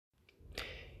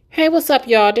Hey, what's up,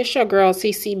 y'all? This your girl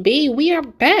CCB. We are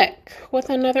back with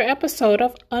another episode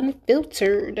of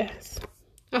Unfiltered.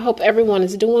 I hope everyone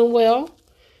is doing well.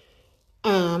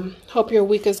 Hope your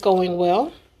week is going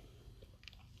well.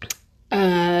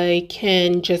 I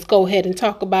can just go ahead and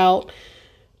talk about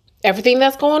everything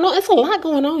that's going on. It's a lot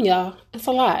going on, y'all. It's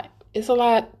a lot. It's a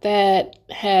lot that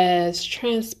has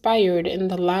transpired in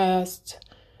the last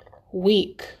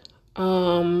week.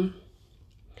 It's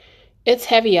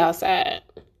heavy outside.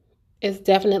 It's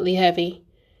definitely heavy.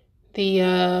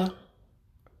 The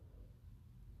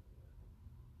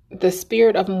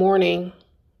spirit of mourning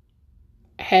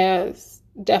has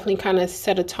definitely kind of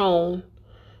set a tone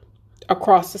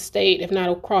across the state, if not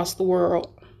across the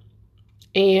world.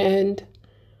 And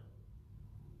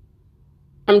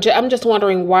I'm just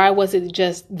wondering, why was it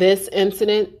just this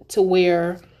incident to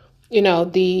where,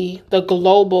 the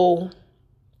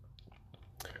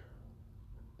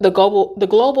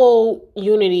global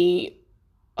unity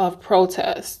of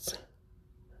protests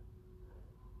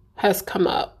has come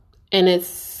up, and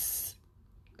it's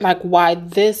like, why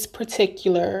this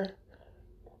particular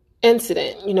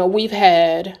incident? We've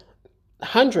had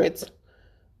hundreds.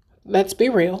 Let's be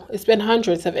real. It's been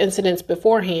hundreds of incidents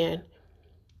beforehand.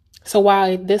 So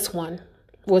why this one?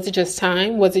 Was it just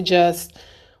time? Was it just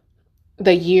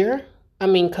the year? I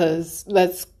mean, because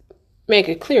let's make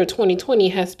it clear, 2020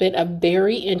 has been a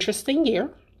very interesting year.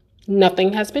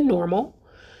 Nothing has been normal.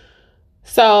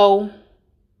 So,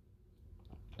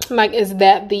 is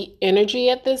that the energy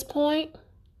at this point?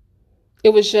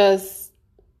 It was in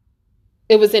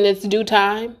its due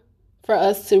time for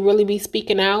us to really be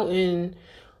speaking out and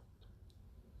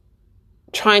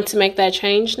trying to make that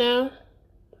change now.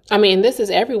 I mean, this is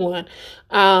everyone.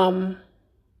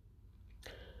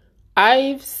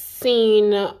 I've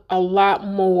seen a lot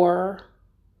more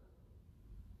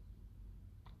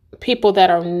people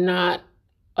that are not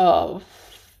of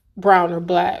brown or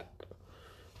black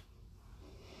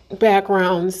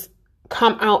backgrounds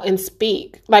come out and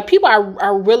speak. Like, people I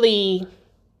really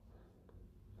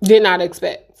did not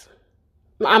expect.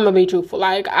 I'm gonna be truthful.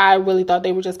 I really thought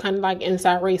they were just kind of like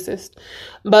inside racist.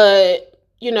 But,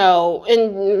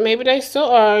 and maybe they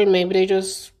still are, maybe they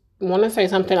just want to say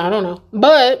something. I don't know.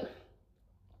 But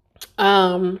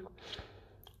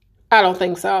I don't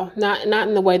think so. Not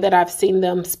in the way that I've seen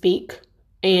them speak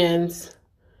and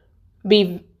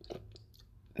be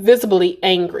visibly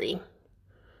angry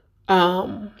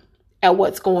at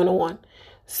what's going on.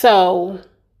 So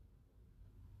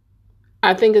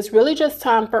I think it's really just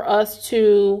time for us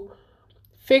to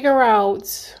figure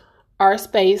out our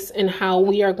space and how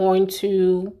we are going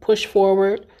to push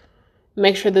forward.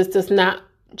 Make sure this does not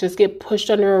just get pushed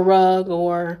under a rug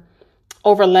or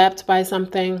overlapped by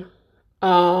something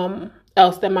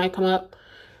else that might come up.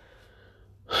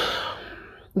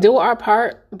 Do our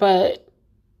part, but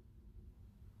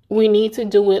we need to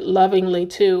do it lovingly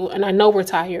too. And I know we're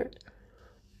tired.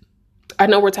 I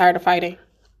know we're tired of fighting.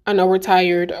 I know we're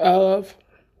tired of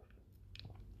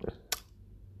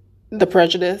the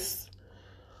prejudice.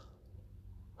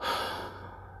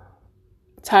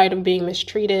 Tired of being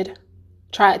mistreated.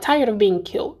 Tired of being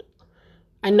killed.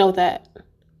 I know that.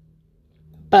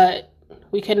 But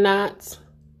we cannot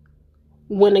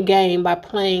win a game by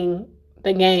playing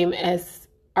the game as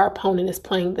our opponent is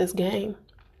playing this game.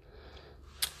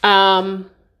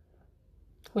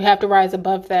 We have to rise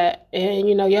above that. And,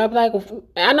 y'all be like,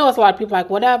 I know it's a lot of people like,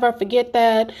 whatever, forget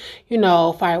that.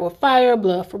 Fire with fire,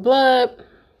 blood for blood.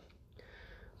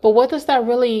 But what does that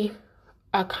really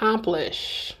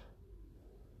accomplish?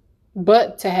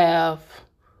 But to have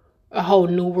a whole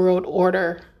new world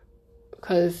order,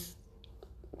 because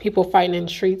people fighting in the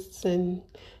streets and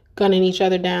gunning each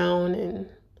other down, and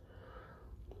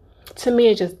to me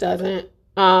it just doesn't.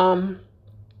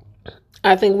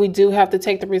 I think we do have to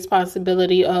take the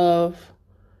responsibility of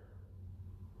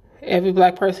every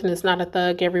black person is not a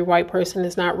thug, every white person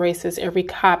is not racist, every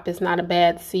cop is not a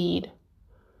bad seed.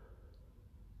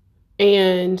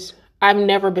 And I've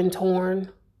never been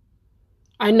torn.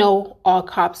 I know all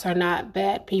cops are not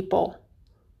bad people.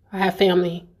 I have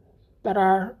family that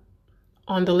are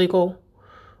in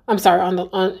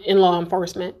law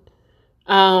enforcement.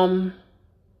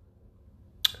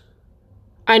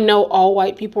 I know all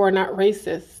white people are not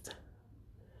racist.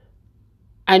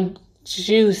 I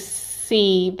do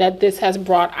see that this has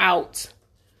brought out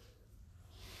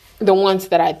the ones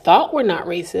that I thought were not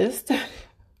racist,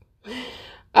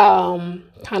 kind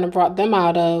of brought them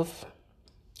out of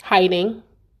hiding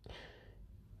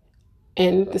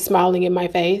and the smiling in my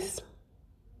face.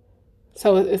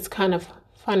 So it's kind of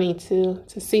funny to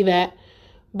see that.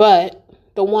 But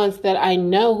the ones that I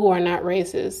know who are not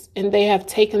racist, and they have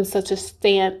taken such a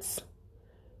stance,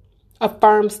 a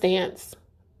firm stance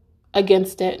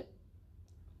against it,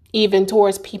 even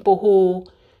towards people who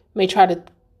may try to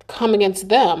come against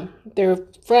them, their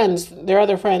friends, their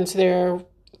other friends, their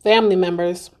family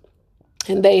members,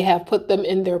 and they have put them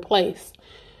in their place.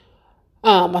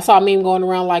 I saw a meme going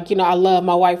around like, I love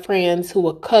my white friends who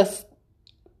will cuss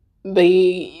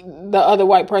the other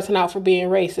white person out for being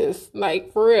racist.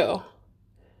 Like, for real.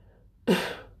 And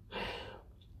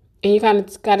you kind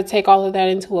of got to take all of that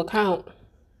into account.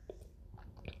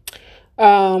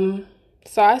 So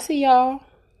I see y'all.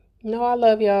 I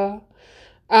love y'all.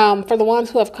 For the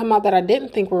ones who have come out that I didn't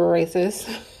think were racist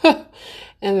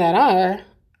and that are,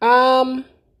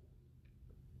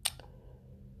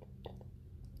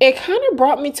 it kind of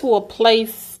brought me to a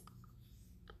place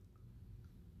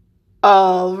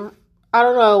of, I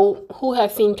don't know who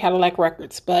has seen Cadillac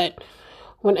Records, but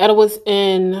when Etta was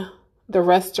in the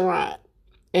restaurant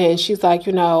and she's like,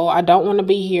 I don't want to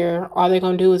be here. All they're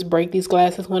going to do is break these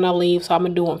glasses when I leave, so I'm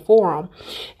going to do them for them.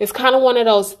 It's kind of one of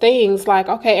those things like,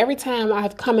 okay, every time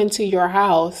I've come into your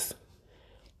house,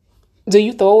 do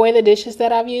you throw away the dishes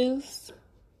that I've used?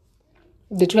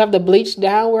 Did you have the bleach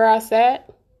down where I sat?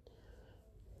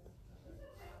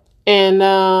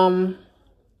 And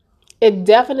it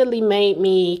definitely made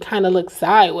me kind of look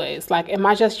sideways. Like, am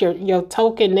I just your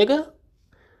token nigga?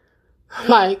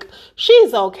 Like,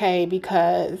 she's okay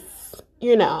because,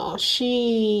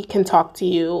 she can talk to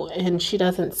you and she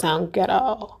doesn't sound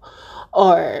ghetto.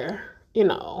 Or, I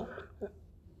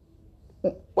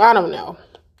don't know.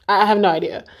 I have no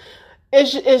idea.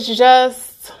 It's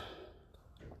just,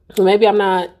 maybe I'm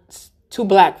not too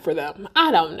black for them.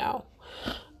 I don't know.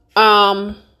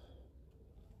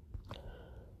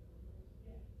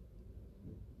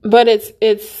 But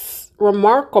it's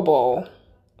remarkable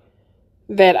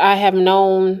that I have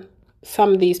known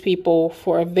some of these people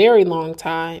for a very long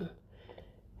time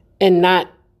and not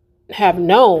have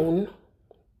known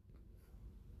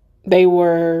they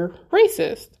were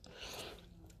racist.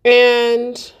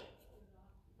 And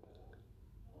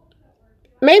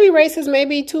maybe racist may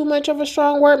be too much of a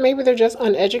strong word. Maybe they're just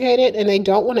uneducated and they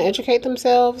don't want to educate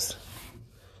themselves.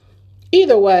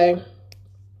 Either way,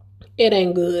 it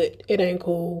ain't good. It ain't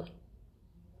cool.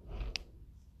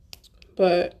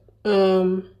 But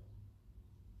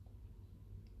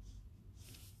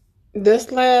this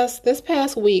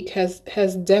past week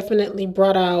has definitely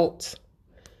brought out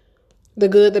the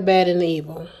good, the bad, and the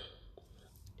evil.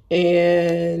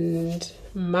 And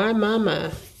my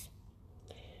mama.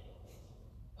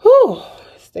 Whew.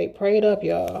 Stay prayed up,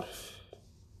 y'all.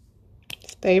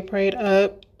 Stay prayed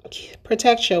up.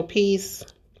 Protect your peace.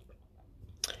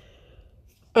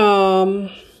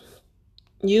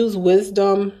 Use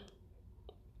wisdom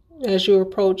as you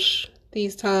approach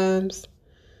these times.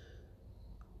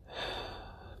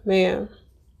 Man,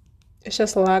 it's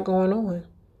just a lot going on.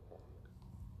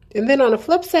 And then on the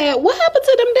flip side, what happened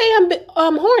to them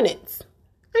damn hornets?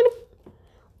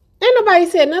 Ain't nobody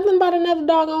said nothing about another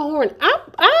doggone hornet.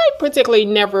 I particularly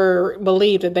never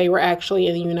believed that they were actually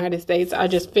in the United States. I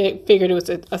just figured it was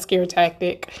a scare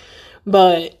tactic.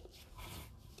 But,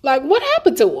 like, what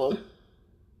happened to them?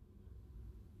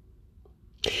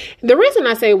 The reason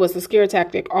I say it was a scare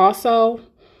tactic also,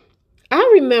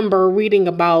 I remember reading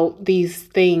about these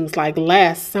things like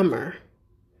last summer.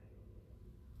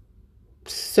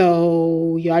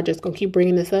 So y'all just gonna keep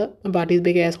bringing this up about these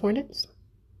big ass hornets?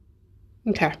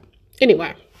 Okay.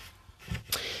 Anyway,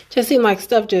 just seemed like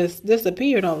stuff just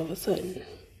disappeared all of a sudden.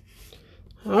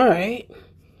 All right.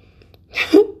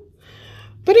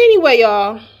 But anyway,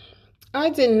 y'all,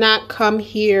 I did not come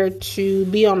here to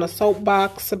be on a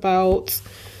soapbox about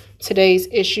today's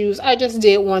issues. I just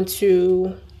did want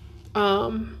to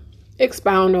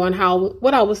expound on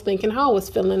what I was thinking, how I was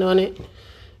feeling on it.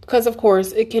 Because, of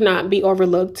course, it cannot be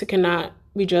overlooked. It cannot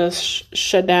be just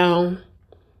shut down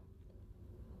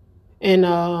and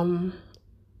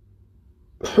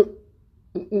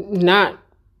not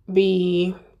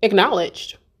be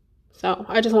acknowledged. So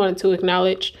I just wanted to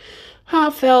acknowledge how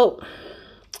I felt.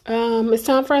 It's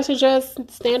time for us to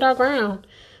just stand our ground,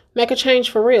 make a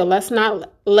change for real. Let's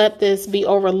not let this be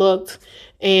overlooked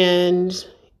and,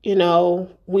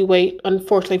 we wait,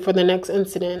 unfortunately, for the next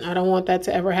incident. I don't want that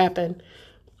to ever happen.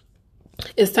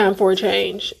 It's time for a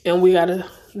change, and we got to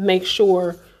make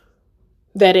sure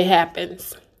that it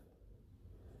happens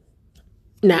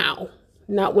now,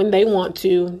 not when they want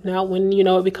to, not when,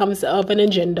 it becomes of an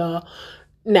agenda.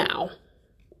 Now,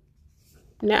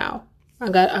 I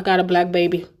got a black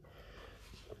baby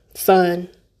son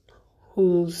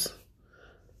who's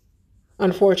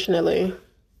unfortunately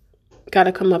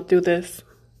Gotta come up through this.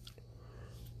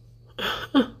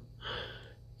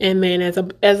 And man, as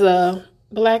a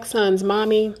black son's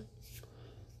mommy,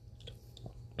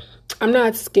 I'm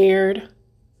not scared.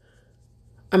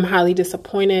 I'm highly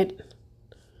disappointed.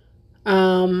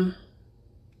 Kind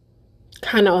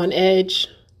of on edge.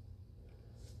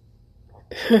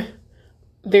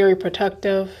 Very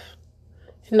protective.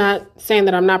 Not saying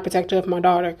that I'm not protective of my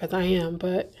daughter, because I am,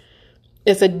 but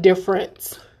it's a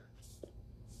difference.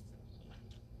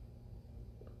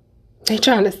 They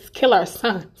trying to kill our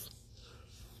sons.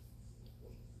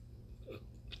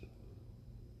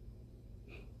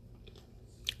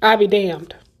 I'll be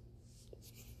damned.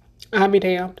 I'll be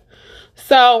damned.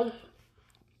 So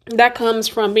that comes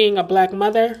from being a black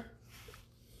mother,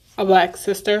 a black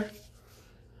sister,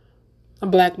 a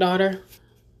black daughter.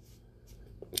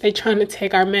 They trying to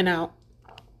take our men out.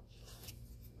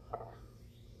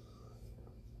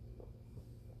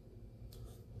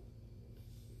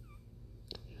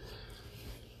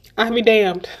 I'll be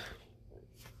damned.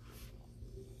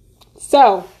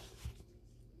 So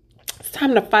it's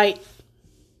time to fight.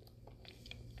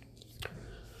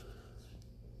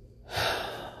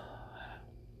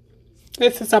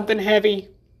 This is something heavy.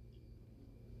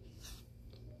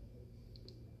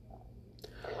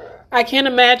 I can't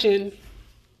imagine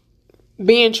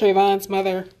being Trayvon's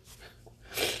mother.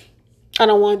 I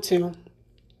don't want to.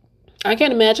 I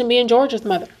can't imagine being Georgia's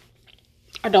mother.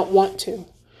 I don't want to.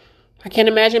 I can't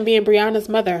imagine being Breonna's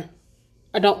mother.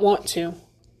 I don't want to.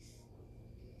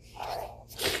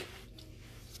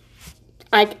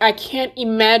 I can't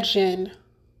imagine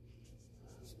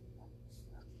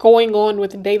going on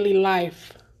with daily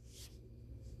life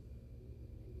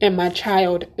and my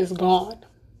child is gone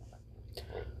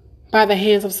by the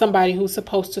hands of somebody who's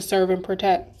supposed to serve and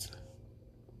protect.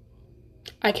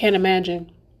 I can't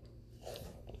imagine.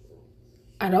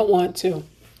 I don't want to.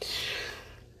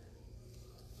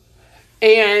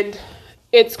 And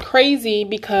it's crazy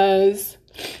because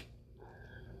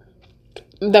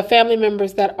the family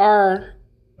members that are,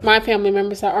 my family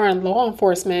members that are in law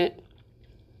enforcement,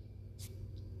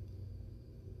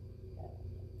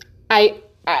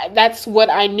 that's what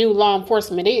I knew law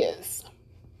enforcement is.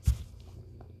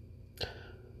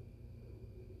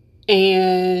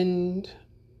 And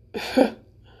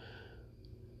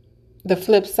the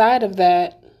flip side of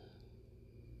that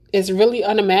is really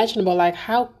unimaginable. Like,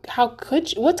 how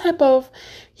could you, what type of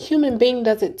human being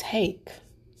does it take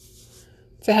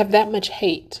to have that much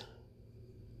hate?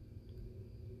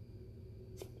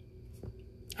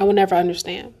 I will never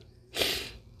understand.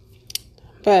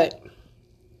 But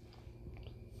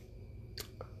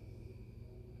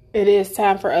it is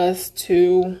time for us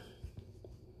to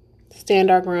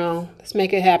stand our ground. Let's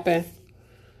make it happen.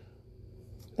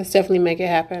 Let's definitely make it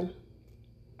happen.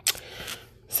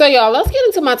 So, y'all, let's get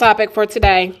into my topic for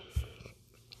today.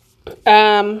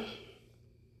 It's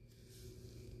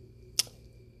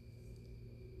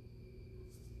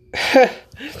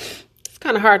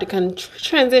kind of hard to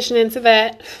transition into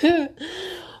that.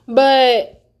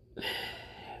 But,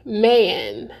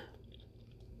 man,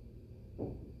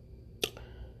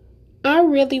 I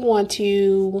really want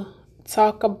to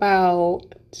talk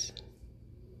about,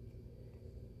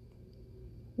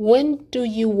 when do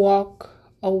you walk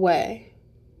away?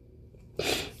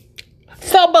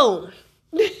 So boom.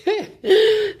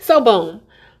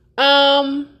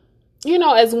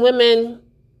 As women,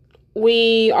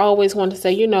 we always want to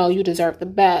say, you deserve the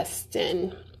best,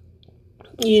 and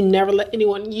you never let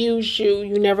anyone use you.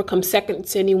 You never come second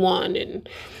to anyone. And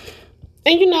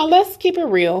let's keep it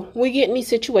real. We get in these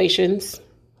situations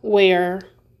where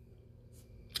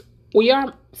we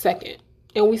are second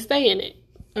and we stay in it.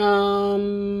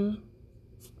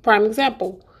 Prime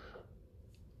example.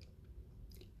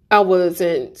 I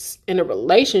wasn't in a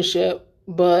relationship,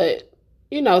 but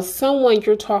someone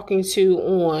you're talking to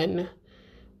on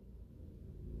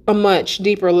a much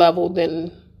deeper level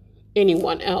than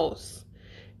anyone else.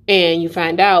 And you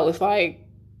find out it's like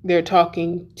they're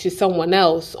talking to someone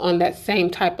else on that same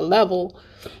type of level.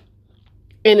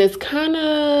 And it's kind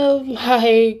of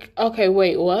like, okay,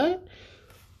 wait, what?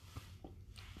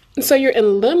 So you're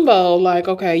in limbo, like,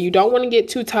 okay, you don't want to get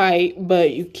too tight,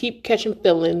 but you keep catching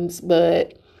feelings,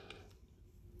 but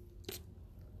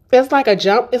it's like a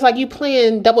jump. It's like you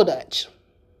playing double dutch.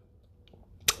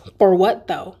 For what,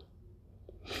 though?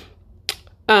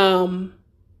 I'm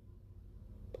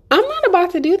not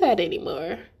about to do that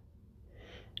anymore.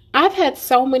 I've had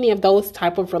so many of those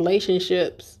type of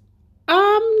relationships.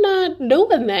 I'm not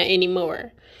doing that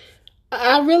anymore.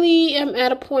 I really am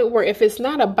at a point where if it's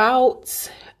not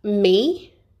about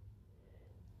me,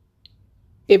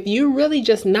 if you're really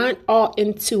just not all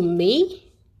into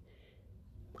me,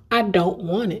 I don't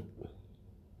want it.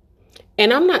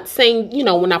 And I'm not saying,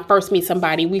 when I first meet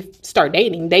somebody, we start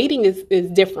dating. Dating is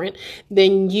different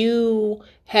than you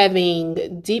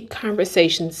having deep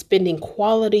conversations, spending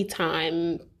quality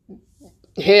time,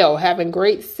 hell, having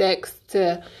great sex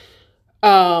to,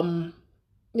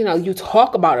 you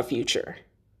talk about a future.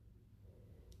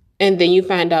 And then you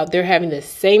find out they're having the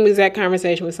same exact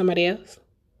conversation with somebody else.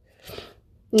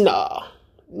 No,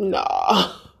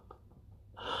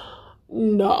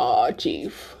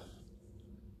 Chief.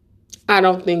 I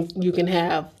don't think you can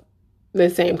have the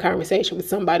same conversation with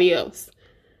somebody else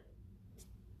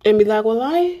and be like, well,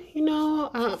 I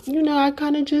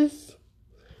kind of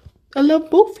I love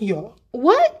both of y'all.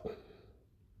 What?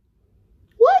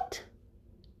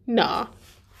 Nah,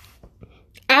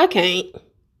 I can't.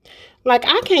 Like,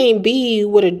 I can't be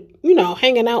with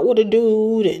hanging out with a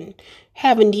dude and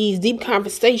having these deep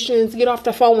conversations, get off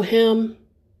the phone with him,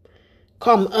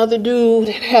 call him other dude,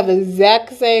 and have the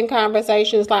exact same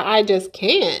conversations. Like, I just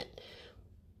can't.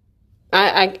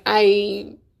 I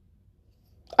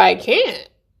can't.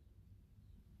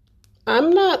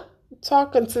 I'm not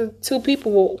talking to two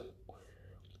people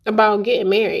about getting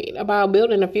married, about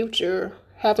building a future,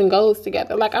 having goals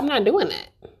together. Like, I'm not doing that.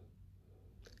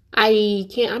 I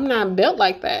can't. I'm not built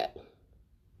like that.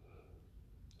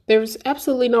 There's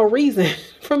absolutely no reason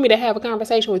for me to have a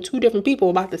conversation with two different people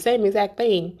about the same exact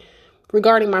thing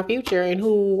regarding my future and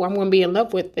who I'm going to be in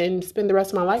love with and spend the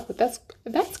rest of my life with.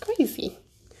 That's crazy.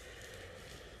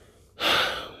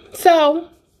 So,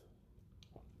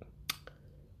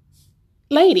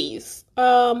 ladies,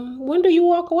 when do you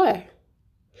walk away?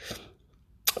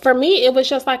 For me, it was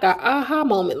just like a aha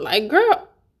moment. Like,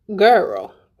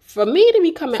 girl, for me to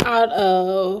be coming out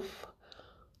of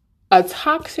a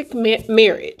toxic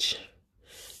marriage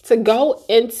to go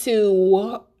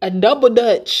into a double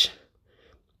Dutch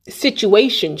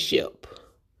situationship,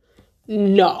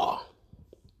 no,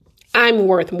 I'm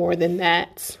worth more than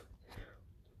that.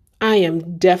 I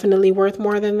am definitely worth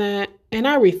more than that, and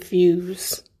I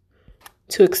refuse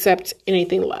to accept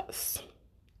anything less.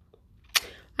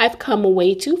 I've come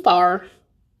way too far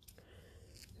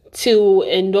to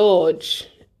indulge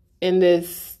in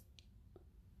this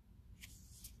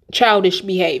childish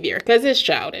behavior, because it's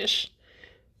childish.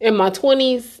 In my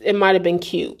 20s, it might have been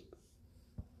cute.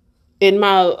 In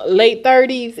my late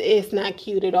 30s, it's not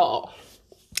cute at all,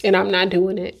 and I'm not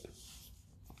doing it.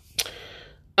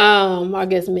 I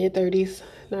guess mid 30s,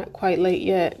 not quite late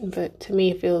yet, but to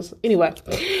me it feels anyway.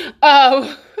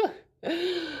 I'm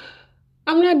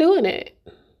not doing it.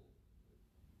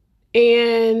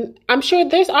 And I'm sure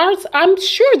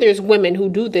there's women who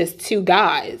do this to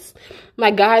guys.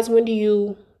 Like, guys, when do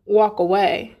you walk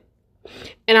away?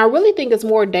 And I really think it's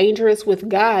more dangerous with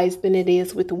guys than it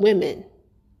is with women.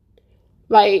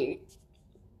 Like,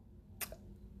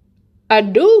 a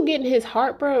dude getting his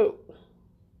heart broke,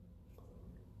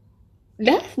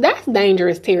 that's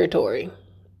dangerous territory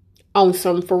on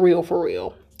some for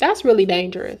real. That's really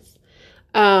dangerous.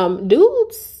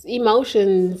 Dudes'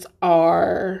 emotions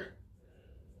are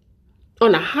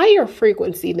on a higher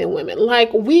frequency than women.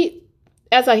 Like, we,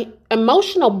 as an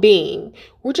emotional being,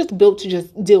 we're just built to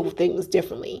just deal with things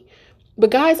differently.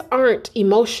 But guys aren't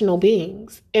emotional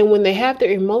beings. And when they have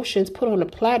their emotions put on a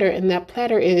platter and that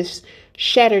platter is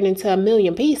shattered into a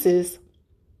million pieces,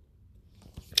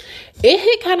 it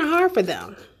hit kind of hard for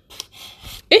them.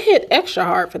 It hit extra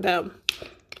hard for them.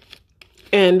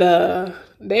 And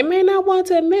they may not want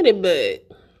to admit it, but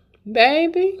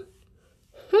baby,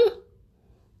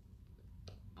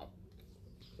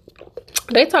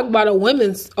 they talk about a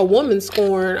woman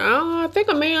scorn. I think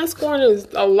a man scorn is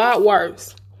a lot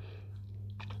worse.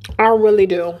 I really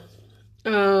do.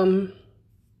 Men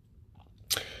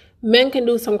can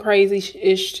do some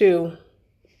crazy-ish too.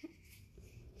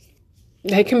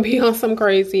 They can be on some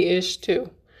crazy-ish too.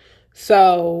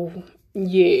 So,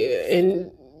 yeah.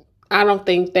 And I don't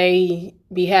think they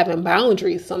be having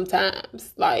boundaries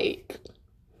sometimes. Like,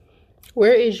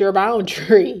 where is your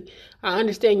boundary? I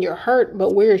understand you're hurt,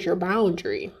 but where is your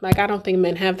boundary? Like, I don't think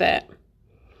men have that.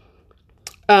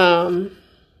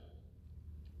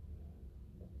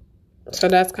 So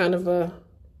that's kind of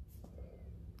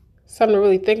something to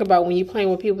really think about when you're playing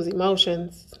with people's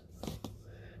emotions.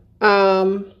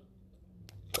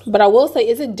 But I will say,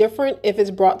 is it different if it's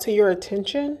brought to your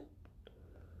attention?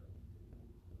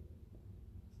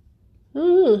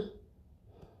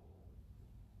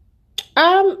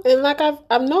 And like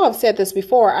I know I've said this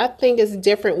before, I think it's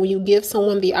different when you give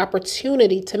someone the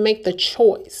opportunity to make the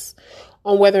choice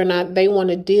on whether or not they want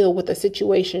to deal with a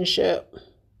situationship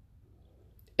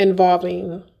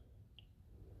involving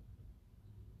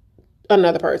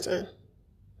another person.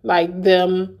 Like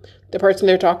them, the person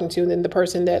they're talking to, and then the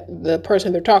person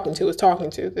they're talking to is talking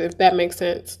to, if that makes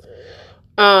sense.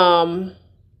 I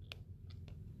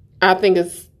think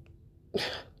it's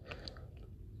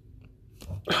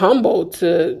humble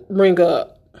to bring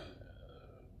up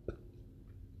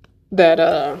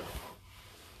that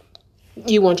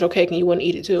you want your cake and you want to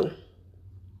eat it too.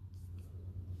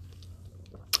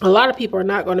 A lot of people are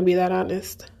not going to be that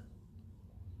honest.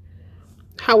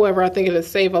 However, I think it'll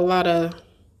save a lot of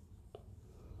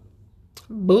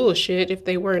bullshit if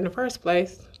they were in the first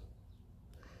place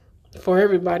for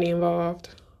everybody involved.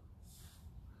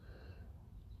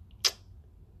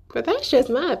 But that's just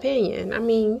my opinion. I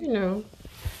mean,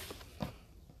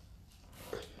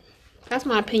 that's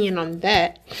my opinion on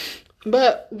that.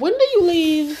 But when do you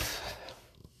leave?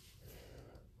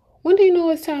 When do you know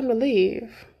it's time to leave?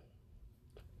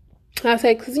 I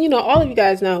say, because, all of you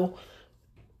guys know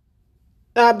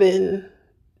I've been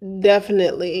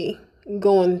definitely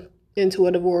going into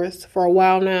a divorce for a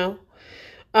while now.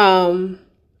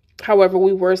 However,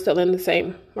 we are still in the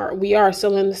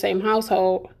same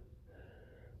household.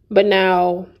 But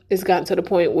now it's gotten to the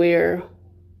point where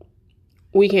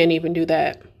we can't even do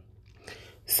that.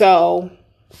 So,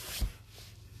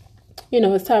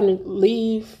 it's time to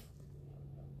leave.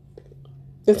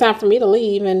 It's time for me to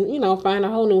leave and, find a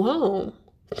whole new home.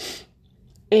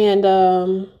 And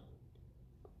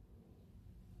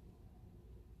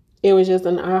it was just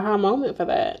an aha moment for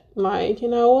that. Like, you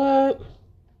know what?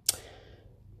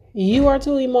 You are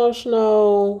too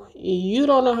emotional. You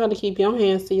don't know how to keep your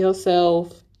hands to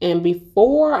yourself. And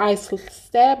before I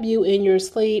stab you in your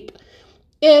sleep,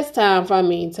 it's time for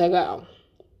me to go.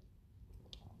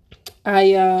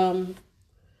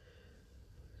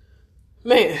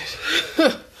 Man,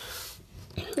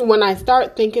 when I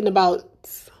start thinking about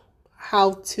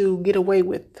how to get away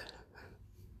with,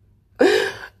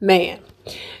 man,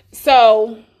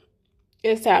 so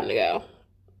it's time to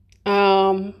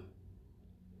go.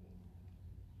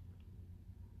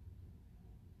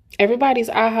 Everybody's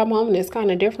aha moment is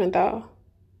kind of different though.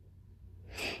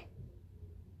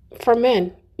 For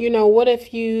men, what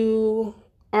if you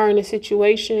are in a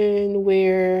situation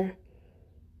where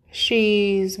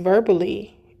she's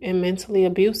verbally and mentally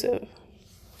abusive?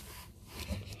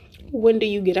 When do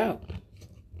you get out?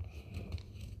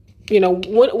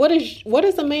 What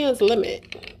is a man's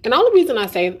limit? And the only reason I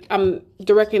say I'm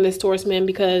directing this towards men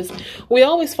because we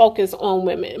always focus on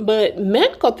women, but men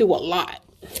go through a lot.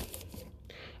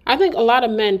 I think a lot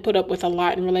of men put up with a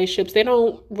lot in relationships. They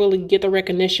don't really get the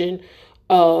recognition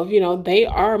of, they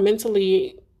are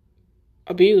mentally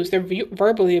abused. They're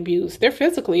verbally abused. They're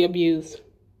physically abused.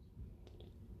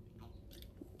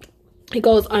 It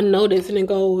goes unnoticed and it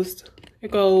goes,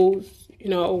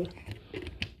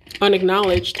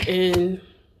 unacknowledged. And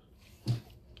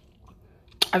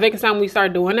I think it's time we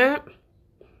start doing that.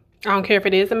 I don't care if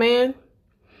it is a man.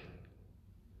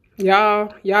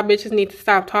 Y'all bitches need to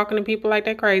stop talking to people like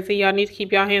that crazy. Y'all need to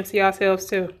keep y'all hands to yourselves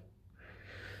too.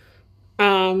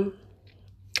 And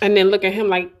then look at him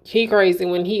like he crazy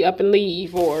when he up and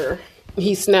leave or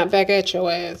he snap back at your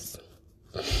ass.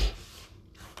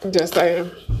 Just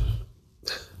saying.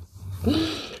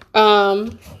 But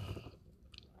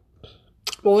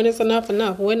when is enough?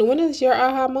 When is your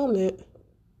aha moment?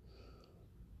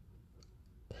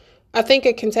 I think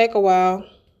it can take a while.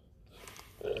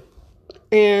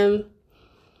 And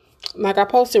like I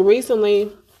posted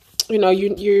recently,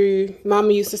 your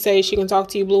mama used to say she can talk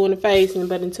to you blue in the face,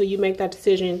 but until you make that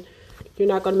decision, you're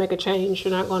not going to make a change.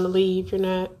 You're not going to leave. You're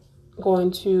not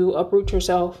going to uproot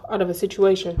yourself out of a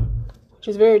situation, which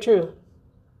is very true.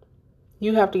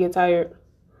 You have to get tired.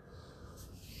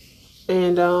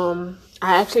 And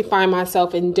I actually find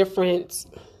myself in different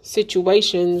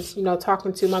situations,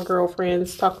 talking to my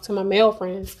girlfriends, talking to my male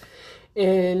friends,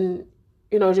 and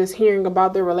just hearing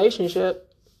about their relationship.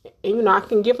 And, I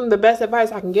can give them the best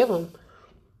advice I can give them.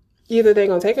 Either they're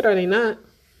going to take it or they're not.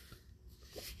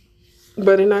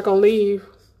 But they're not going to leave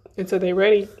until they're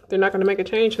ready. They're not going to make a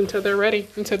change until they're ready,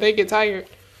 until they get tired.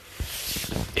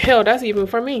 Hell, that's even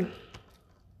for me.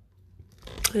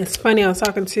 It's funny, I was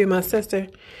talking to my sister.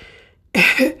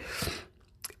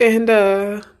 And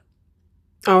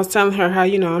I was telling her how,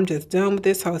 I'm just done with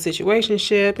this whole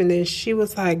situationship. And then she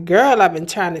was like, girl, I've been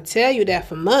trying to tell you that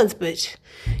for months, but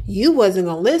you wasn't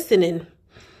going to listen. And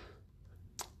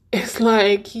it's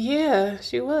like, yeah,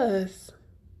 she was.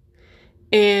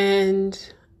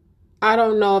 And I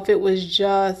don't know if it was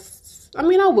just, I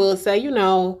will say,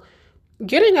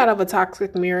 getting out of a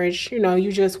toxic marriage,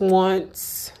 you just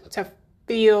want to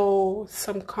feel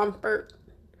some comfort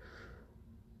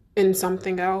in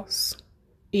something else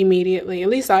immediately. At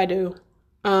least I do.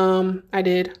 I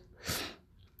did.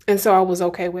 And so I was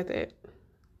okay with it.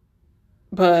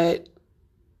 But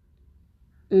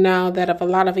now that of a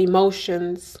lot of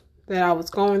emotions that I was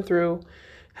going through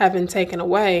have been taken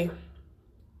away,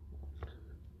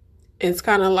 it's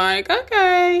kind of like,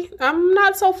 okay, I'm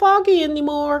not so foggy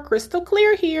anymore. Crystal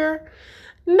clear here.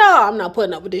 No, I'm not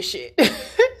putting up with this shit.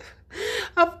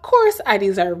 Of course I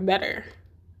deserve better.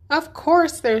 Of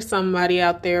course there's somebody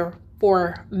out there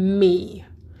for me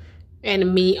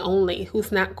and me only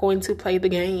who's not going to play the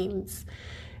games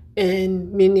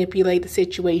and manipulate the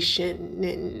situation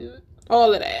and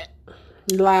all of that.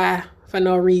 Lie for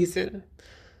no reason.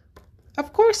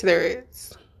 Of course there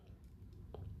is.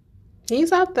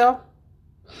 He's out there.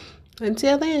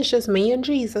 Until then, it's just me and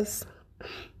Jesus.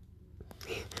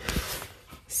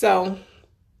 So,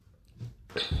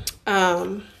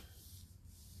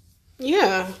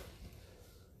 yeah.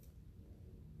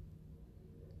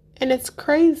 And it's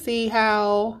crazy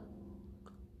how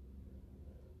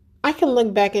I can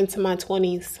look back into my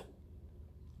 20s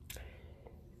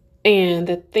and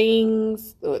the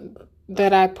things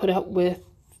that I put up with.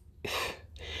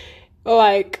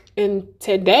 Like, and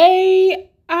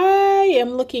today I am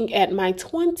looking at my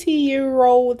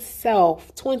 20-year-old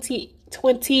self,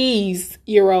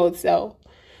 20s-year-old self.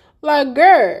 Like,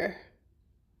 girl,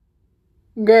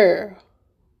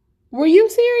 were you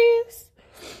serious?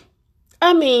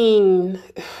 I mean,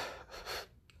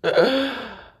 and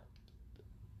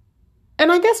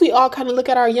I guess we all kind of look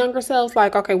at our younger selves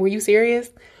like, okay, were you serious?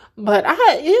 But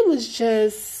it was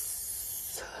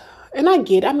just, and I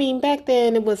get, I mean, back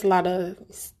then it was a lot of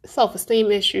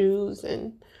self-esteem issues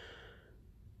and,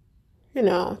 you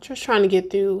know, just trying to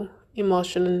get through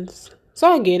emotions.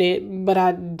 So I get it, but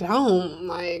I don't,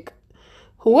 like,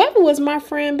 whoever was my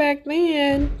friend back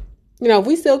then, you know, if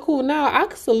we still cool now, I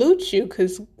could salute you,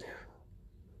 because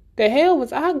the hell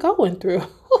was I going through?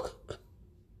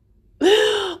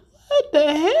 What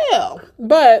the hell?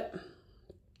 But,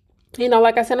 you know,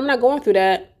 like I said, I'm not going through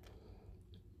that.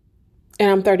 And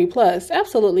I'm 30 plus.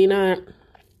 Absolutely not.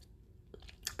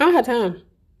 I don't have time.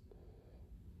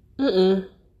 I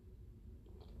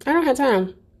don't have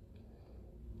time.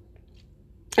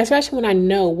 Especially when I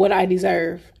know what I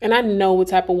deserve. And I know what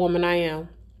type of woman I am.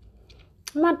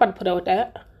 I'm not about to put up with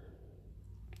that.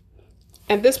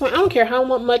 At this point, I don't care how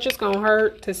much it's going to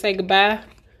hurt to say goodbye.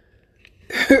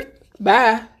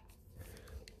 Bye.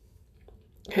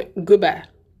 Goodbye.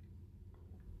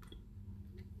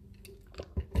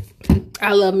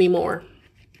 I love me more.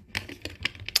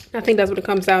 I think that's what it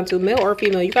comes down to. Male or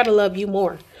female, you got to love you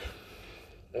more.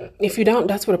 If you don't,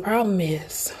 that's what the problem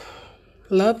is.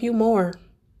 Love you more.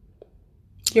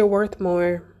 You're worth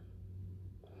more.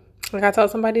 Like I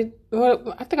told somebody,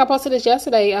 well, I think I posted this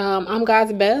yesterday. I'm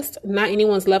God's best, not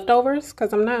anyone's leftovers,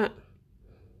 because I'm not.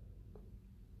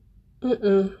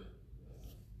 I'm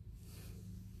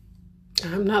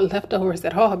not leftovers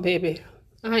at all, baby.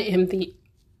 I am the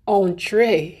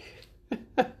entree.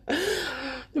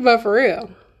 But for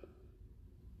real,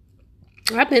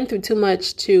 I've been through too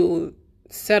much to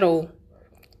settle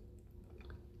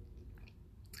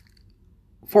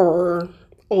for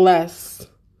less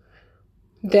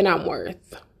than I'm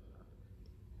worth.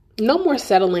 No more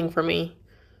settling for me.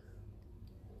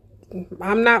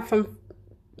 I'm not from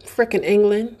freaking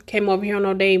England. Came over here on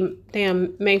no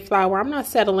damn Mayflower. I'm not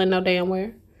settling no damn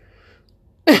where.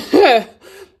 I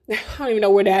don't even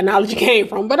know where that analogy came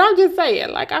from, but I'll just say it.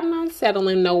 Like, I'm not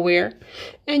settling nowhere.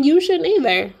 And you shouldn't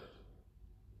either.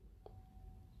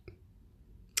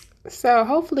 So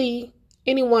hopefully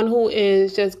anyone who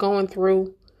is just going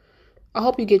through, I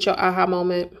hope you get your aha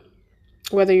moment,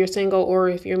 whether you're single or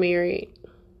if you're married.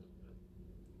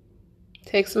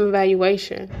 Take some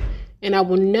evaluation. And I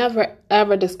will never,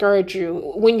 ever discourage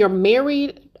you. When you're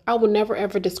married, I will never,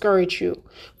 ever discourage you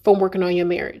from working on your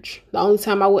marriage. The only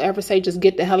time I will ever say just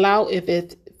get the hell out if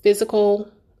it's physical,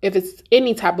 if it's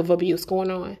any type of abuse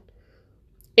going on.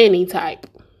 Any type.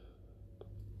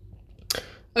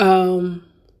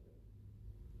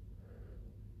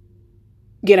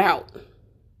 Get out.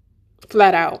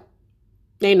 Flat out.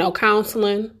 Ain't no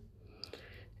counseling.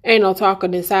 Ain't no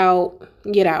talking this out.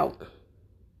 Get out.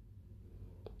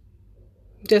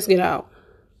 Just get out.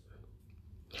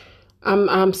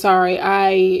 I'm sorry.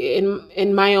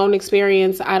 In my own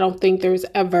experience, I don't think there's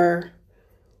ever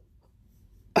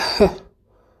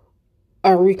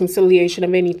a reconciliation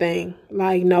of anything.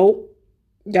 Like, nope.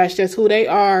 That's just who they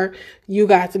are. You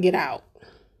got to get out.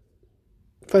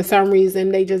 For some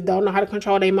reason, they just don't know how to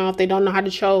control their mouth. They don't know how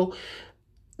to show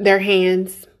their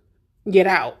hands. Get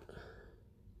out.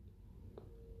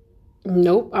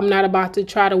 Nope. I'm not about to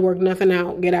try to work nothing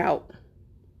out. Get out.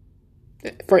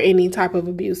 for any type of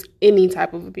abuse. Any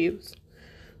type of abuse.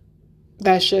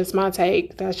 That's just my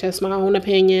take. That's just my own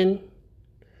opinion.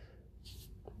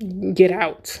 Get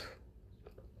out.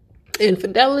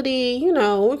 Infidelity, we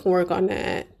can work on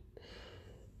that.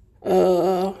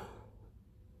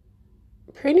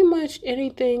 Pretty much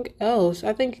anything else,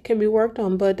 I think it can be worked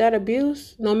on. But that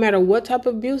abuse, no matter what type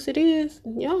of abuse it is,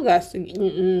 y'all got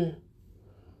to.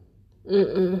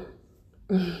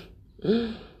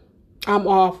 I'm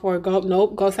all for it.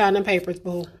 Go sign them papers,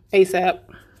 boo. ASAP.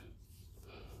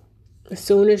 As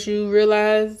soon as you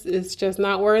realize it's just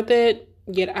not worth it,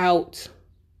 get out.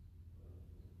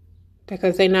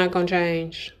 Because they're not going to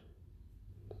change.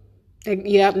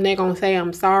 Yep, and they're going to say,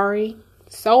 I'm sorry.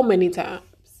 So many times.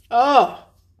 Oh.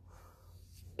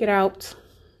 Get out.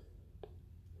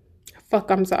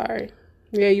 Fuck, I'm sorry.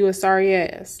 Yeah, you a sorry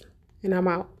ass. And I'm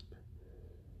out.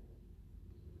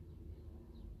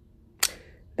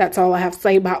 That's all I have to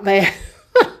say about that.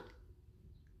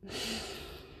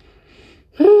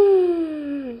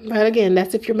 But again,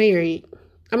 that's if you're married.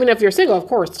 I mean, if you're single, of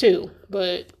course, too.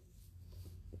 But,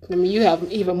 I mean, you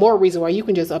have even more reason why you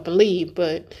can just up and leave.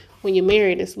 But when you're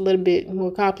married, it's a little bit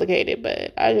more complicated.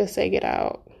 But I just say get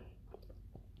out.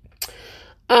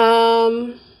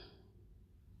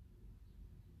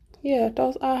 Yeah,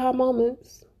 those aha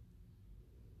moments.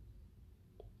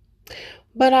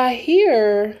 But I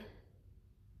hear,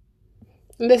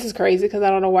 and this is crazy because I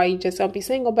don't know why you just don't be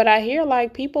single, but I hear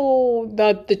like people,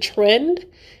 the trend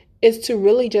is to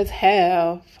really just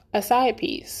have a side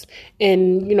piece.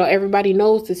 And, everybody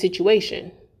knows the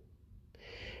situation.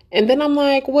 And then I'm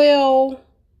like, well,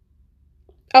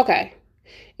 okay,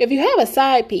 if you have a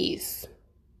side piece,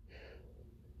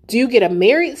 do you get a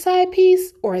married side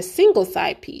piece or a single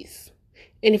side piece?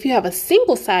 And if you have a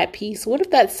single side piece, what if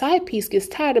that side piece gets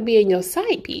tired of being your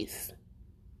side piece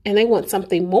and they want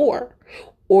something more,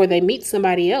 or they meet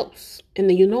somebody else and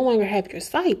then you no longer have your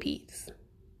side piece?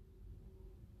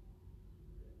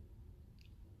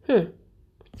 I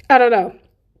don't know.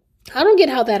 I don't get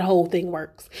how that whole thing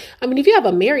works. I mean, if you have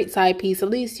a married side piece, at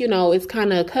least, it's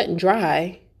kind of cut and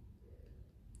dry.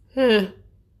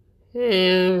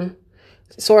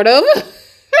 Sort of.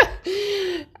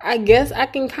 I guess I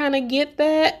can kind of get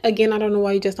that. Again, I don't know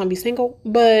why you just don't be single.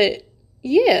 But,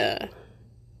 yeah.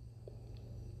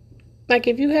 Like,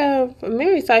 if you have a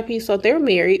married side piece, so they're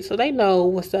married, so they know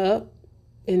what's up.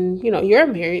 And, you're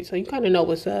married, so you kind of know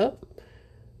what's up.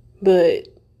 But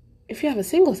if you have a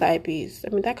single side piece, I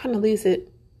mean, that kind of leaves it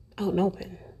out and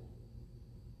open.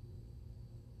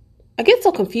 I get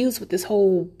so confused with this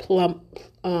whole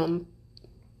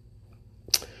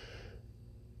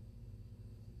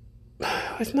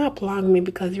it's not polygamy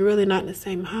because you're really not in the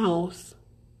same house.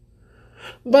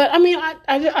 But I mean,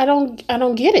 I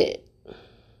don't get it.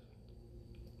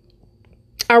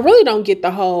 I really don't get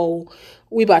the whole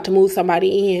we about to move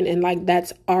somebody in and like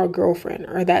that's our girlfriend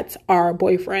or that's our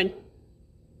boyfriend.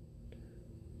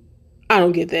 I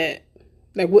don't get that.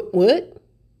 Like what?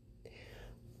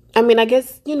 I mean, I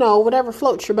guess, whatever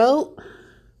floats your boat.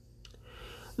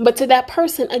 But to that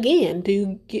person, again, do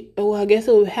you get, well, I guess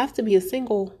it would have to be a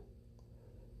single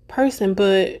person,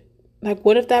 but like,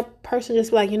 what if that person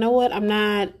just be like, you know what?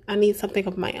 I need something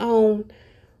of my own.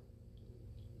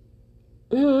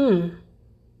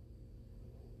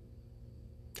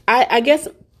 I guess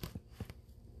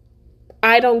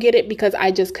I don't get it because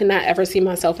I just could not ever see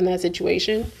myself in that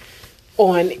situation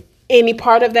on any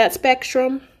part of that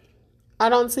spectrum. I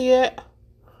don't see it.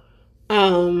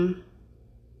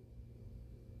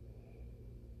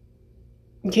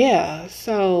 Yeah,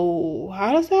 so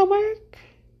how does that work?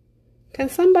 Can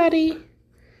somebody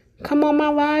come on my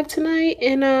live tonight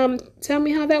and tell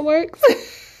me how that works?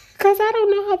 Because I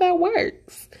don't know how that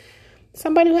works.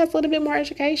 Somebody who has a little bit more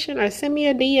education, or send me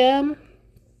a DM.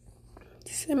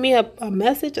 Send me a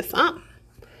message or something.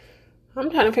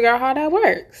 I'm trying to figure out how that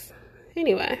works.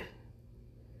 Anyway.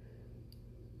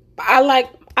 I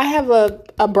have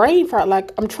a brain fart.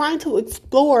 Like, I'm trying to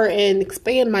explore and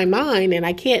expand my mind, and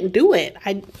I can't do it.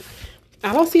 I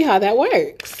don't see how that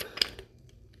works.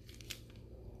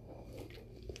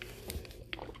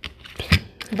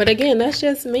 But again, that's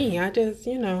just me. I just,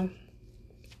 I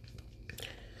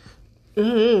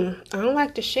don't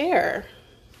like to share.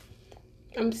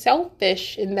 I'm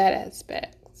selfish in that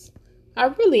aspect. I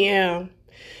really am.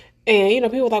 And,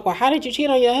 people are like, well, how did you cheat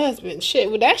on your husband? Shit,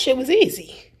 well, that shit was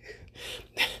easy.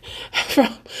 From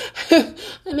a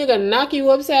nigga knock you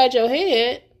upside your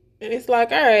head. And it's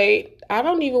like, all right, I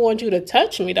don't even want you to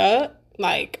touch me, dog.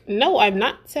 Like, no, I'm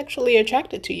not sexually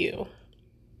attracted to you.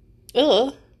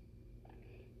 Ugh.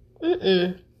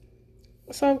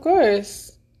 So, of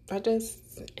course, I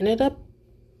just ended up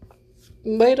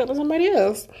laid up with somebody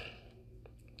else.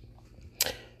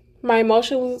 My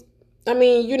emotions,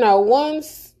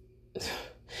 once,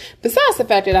 besides the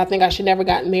fact that I think I should never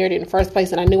gotten married in the first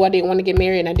place, and I knew I didn't want to get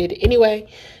married and I did it anyway,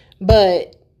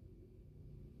 but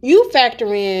you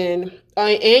factor in,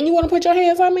 and you want to put your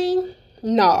hands on me?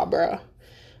 Nah, bro.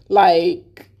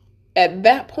 Like, at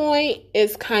that point,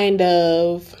 it's kind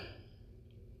of,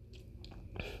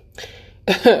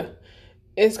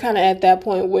 it's kind of at that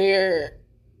point where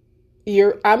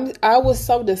I was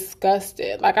so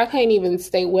disgusted. Like, I can't even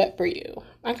stay wet for you.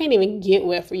 I can't even get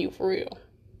wet for you, for real.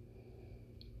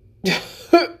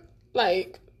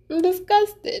 Like, I'm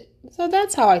disgusted. So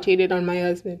that's how I cheated on my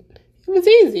husband. It was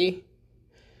easy.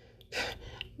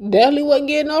 Definitely wasn't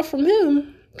getting off from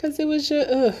him. Because it was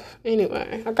just,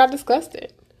 anyway, I got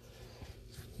disgusted.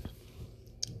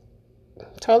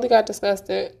 Totally got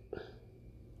disgusted.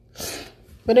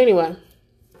 But anyway,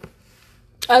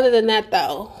 other than that,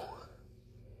 though,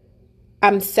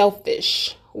 I'm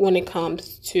selfish when it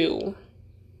comes to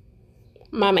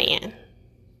my man.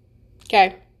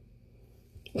 Okay?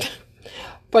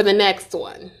 For the next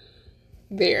one.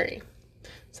 Very.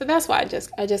 So that's why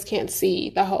I just can't see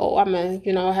the whole, I'm going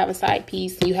to, have a side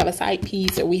piece, and you have a side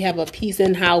piece, or we have a piece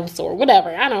in house, or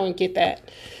whatever. I don't get that.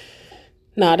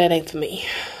 No, that ain't for me.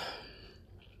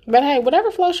 But hey,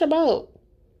 whatever floats your boat.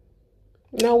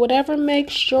 Whatever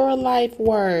makes your life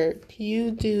work,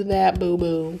 you do that,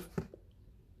 boo-boo.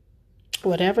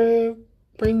 Whatever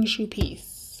brings you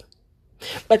peace.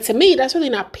 But to me, that's really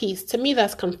not peace. To me,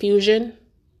 that's confusion.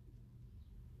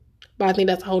 But I think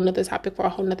that's a whole nother topic for a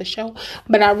whole nother show.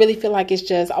 But I really feel like it's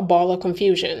just a ball of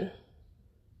confusion.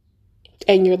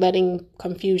 And you're letting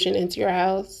confusion into your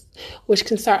house, which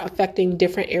can start affecting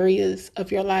different areas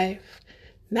of your life.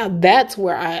 Now that's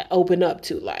where I open up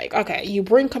to, like, okay, you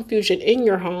bring confusion in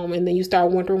your home and then you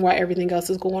start wondering why everything else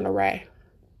is going awry.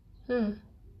 Y'all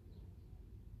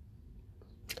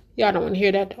don't want to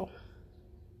hear that, though.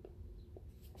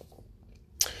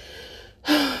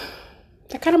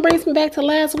 That kind of brings me back to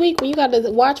last week when you got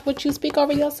to watch what you speak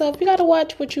over yourself. You got to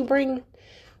watch what you bring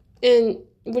and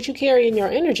what you carry in your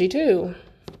energy, too.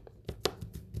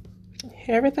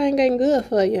 Everything ain't good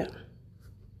for you.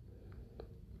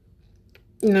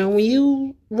 When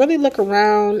you really look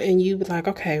around and you be like,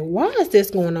 okay, why is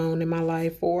this going on in my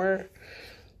life? Or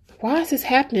why is this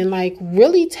happening? Like,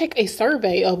 really take a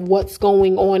survey of what's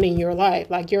going on in your life,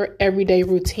 like your everyday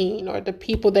routine or the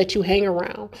people that you hang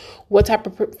around. What type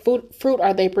of fruit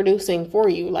are they producing for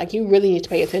you? Like, you really need to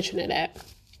pay attention to that.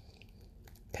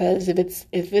 Because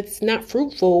if it's not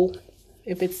fruitful,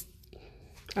 if it's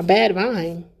a bad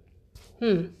vine,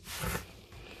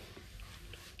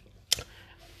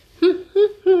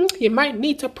 you might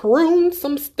need to prune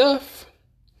some stuff.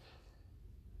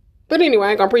 But anyway, I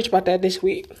ain't gonna preach about that this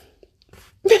week.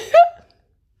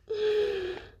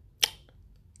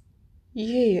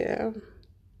 Yeah.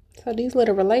 So these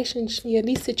little relationships,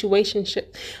 these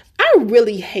situationships. I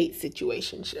really hate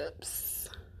situationships.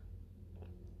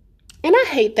 And I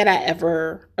hate that I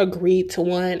ever agreed to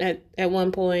one at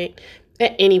one point,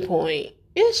 at any point.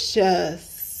 It's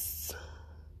just,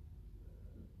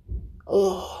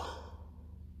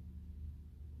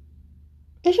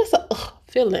 it's just a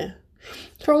feeling.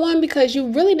 For one, because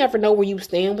you really never know where you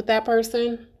stand with that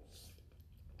person.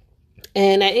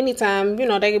 And at any time,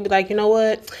 they could be like, you know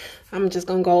what? I'm just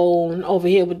going to go over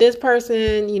here with this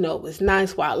person. It was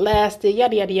nice while it lasted,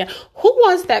 yada, yada, yada. Who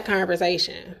wants that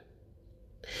conversation?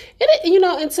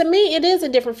 And to me, it is a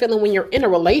different feeling when you're in a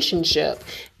relationship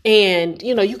and,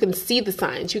 you can see the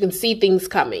signs. You can see things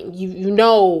coming. You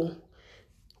know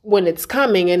when it's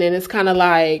coming, and then it's kind of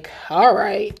like, all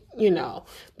right, But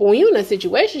when you're in a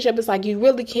situationship, it's like you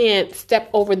really can't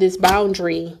step over this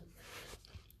boundary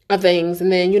of things.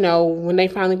 And then, when they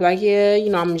finally be like, yeah,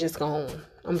 I'm going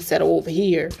to settle over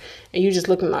here. And you just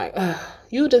looking like,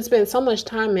 you just spend so much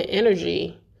time and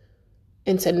energy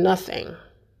into nothing.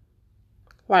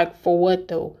 Like, for what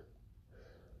though?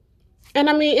 And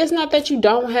I mean, it's not that you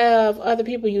don't have other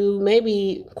people you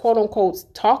maybe quote unquote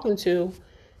talking to,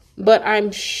 but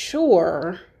I'm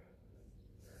sure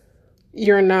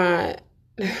you're not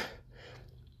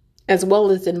as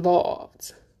well as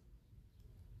involved.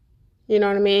 You know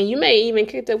what I mean? You may even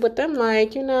kick it with them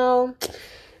like,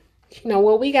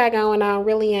 what we got going on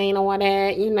really ain't all that.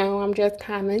 I'm just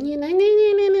kind of,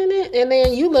 and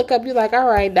then you look up, you're like, all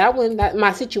right, that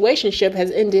my situationship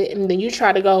has ended. And then you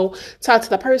try to go talk to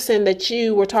the person that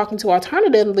you were talking to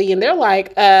alternatively. And they're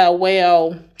like,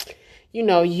 well,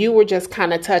 you were just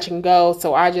kind of touch and go.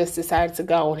 So I just decided to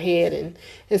go ahead.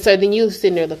 And so then you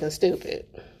sitting there looking stupid.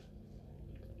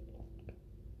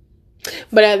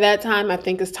 But at that time, I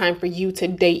think it's time for you to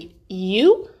date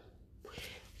you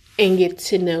and get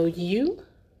to know you.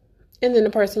 And then the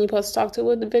person you're supposed to talk to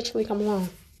will eventually come along.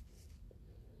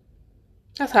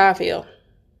 That's how I feel.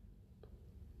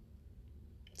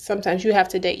 Sometimes you have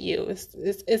to date you.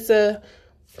 It's a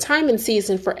time and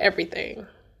season for everything.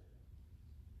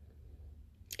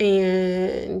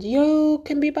 And you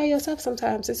can be by yourself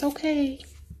sometimes. It's okay.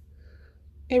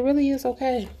 It really is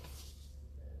okay.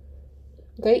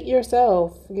 Date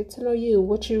yourself. Get to know you.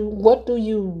 What do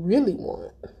you really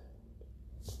want?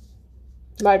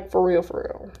 Like, for real, for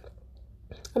real.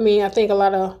 I mean, I think a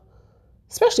lot of,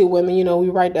 especially women, we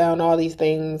write down all these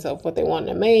things of what they want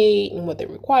in a mate and what they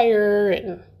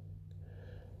require.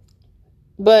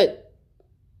 But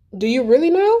do you really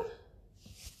know?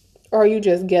 Or are you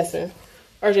just guessing?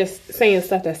 Or just saying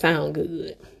stuff that sounds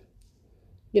good?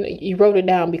 You wrote it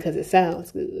down because it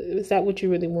sounds good. Is that what you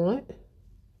really want?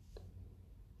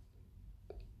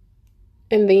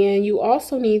 And then you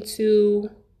also need to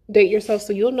date yourself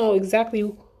so you'll know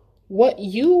exactly what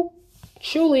you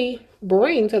truly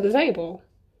bring to the table.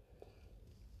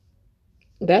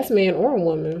 That's man or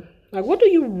woman. Like, what do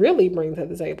you really bring to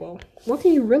the table? What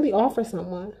can you really offer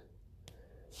someone?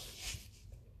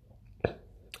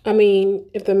 I mean,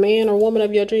 if the man or woman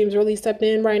of your dreams really stepped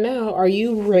in right now, are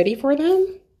you ready for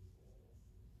them?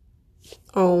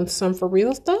 On some for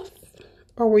real stuff?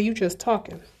 Or were you just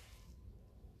talking?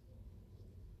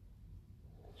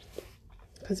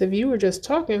 Because if you were just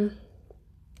talking,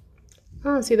 I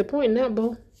don't see the point in that,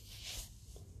 boo.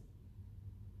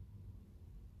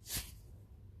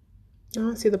 I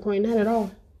don't see the point in that at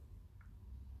all.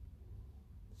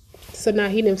 So now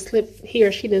he or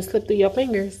she didn't slip through your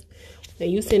fingers.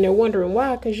 And you sitting there wondering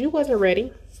why, because you wasn't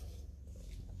ready.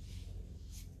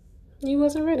 You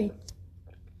wasn't ready.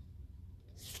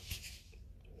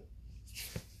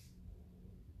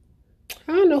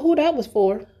 I don't know who that was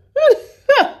for.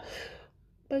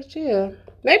 But yeah,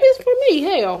 maybe it's for me.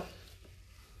 Hell.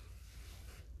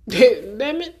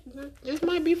 Damn it. This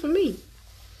might be for me.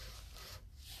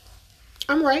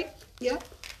 I'm right. Yep.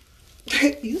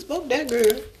 You spoke that,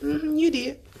 girl. You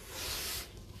did.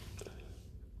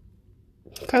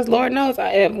 Because Lord knows I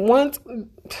have once.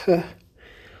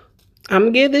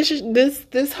 I'm going to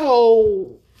give this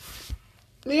whole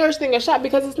marriage thing a shot,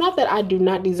 because it's not that I do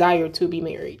not desire to be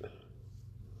married.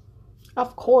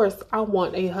 Of course, I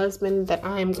want a husband that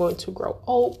I am going to grow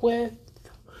old with,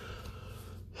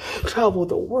 travel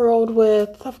the world with,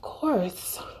 of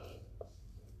course.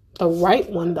 The right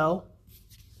one, though.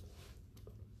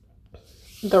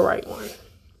 The right one.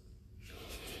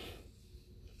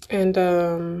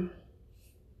 And,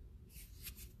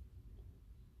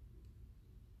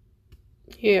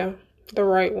 yeah, the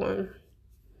right one.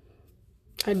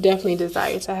 I definitely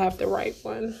desire to have the right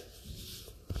one.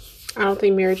 I don't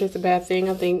think marriage is a bad thing.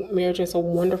 I think marriage is a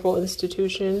wonderful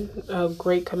institution, a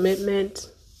great commitment.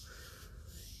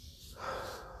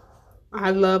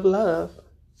 I love love.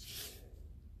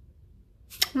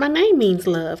 My name means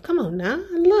love. Come on now.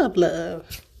 I love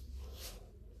love.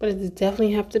 But it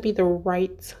definitely have to be the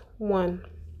right one.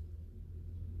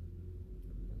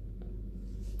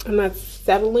 I'm not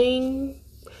settling.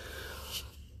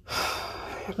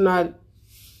 I'm not,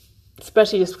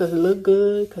 especially just because it look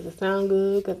good, because it sound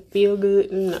good, because it feel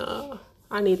good. No,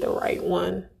 I need the right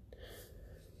one.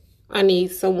 I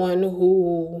need someone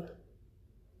who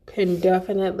can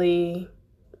definitely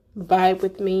vibe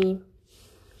with me,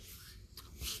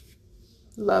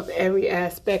 love every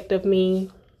aspect of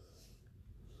me.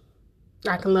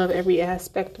 I can love every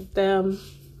aspect of them.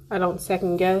 I don't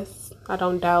second guess. I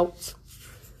don't doubt.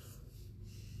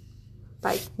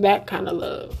 Like that kind of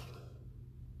love.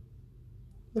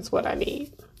 That's what I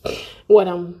need. What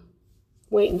I'm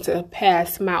waiting to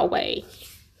pass my way.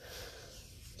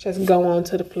 Just go on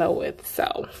to the flow with.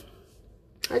 So,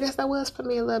 I guess that was for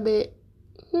me a little bit.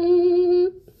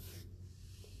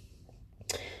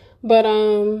 But,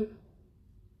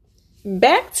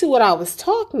 back to what I was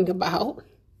talking about.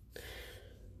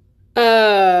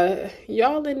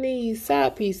 Y'all in these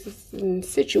side pieces and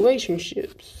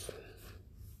situationships.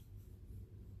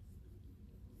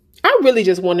 I really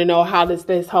just want to know, how does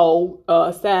this whole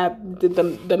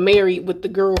the married with the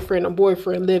girlfriend or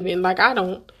boyfriend living? Like, I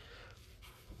don't.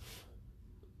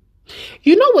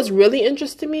 You know what's really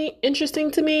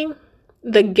interesting to me?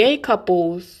 The gay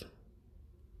couples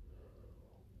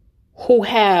who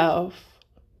have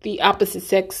the opposite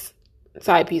sex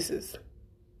side pieces.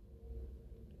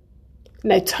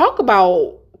 Now, talk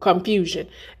about confusion.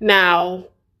 Now,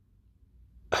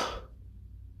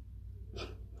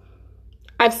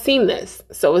 I've seen this.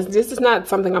 So this is not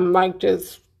something I'm like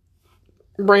just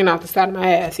bringing off the side of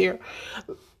my ass here.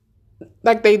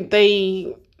 Like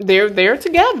they they're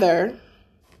together.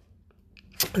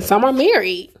 Some are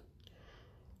married,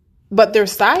 but their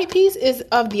side piece is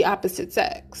of the opposite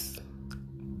sex.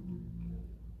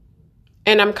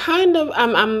 And I'm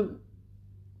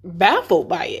baffled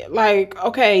by it. Like,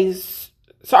 okay,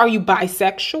 so are you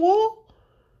bisexual,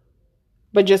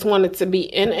 but just wanted to be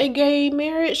in a gay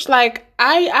marriage? Like,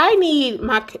 I need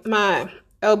my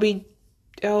LBGQT.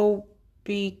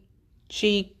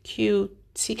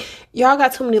 Y'all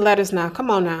got too many letters now.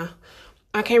 Come on now.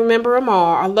 I can't remember them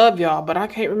all. I love y'all, but I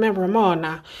can't remember them all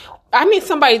now. I need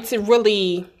somebody to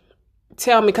really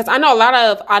tell me, because I know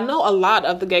a lot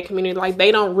of the gay community, like, they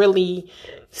don't really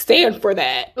stand for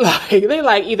that. Like, they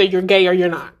like, either you're gay or you're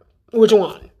not. Which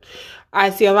one?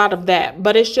 I see a lot of that,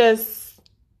 but it's just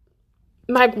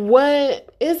like, my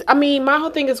whole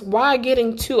thing is, why get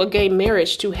into a gay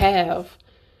marriage to have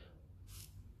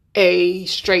a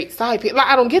straight side piece? Like,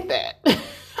 I don't get that.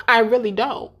 I really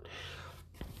don't.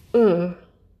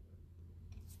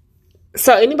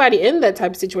 So anybody in that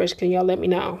type of situation, can y'all let me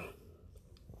know?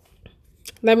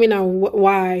 Let me know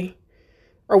why,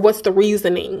 or what's the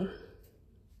reasoning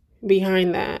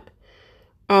behind that.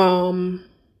 I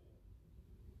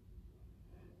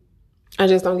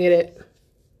just don't get it.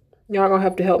 Y'all gonna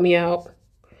have to help me out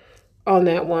on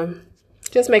that one.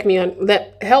 Just make me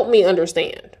help me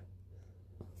understand.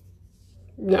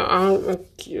 No, I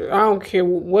don't care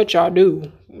what y'all do.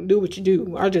 Do what you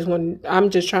do. I'm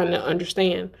just trying to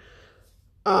understand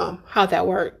how that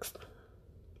works.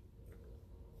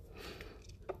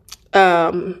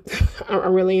 I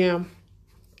really am.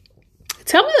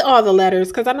 Tell me all the letters,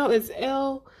 because I know it's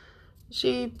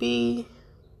LGBTQ.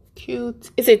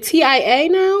 Is it TIA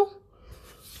now?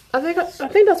 I think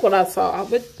that's what I saw.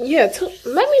 But yeah,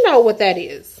 let me know what that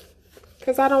is,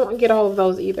 because I don't get all of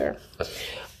those either.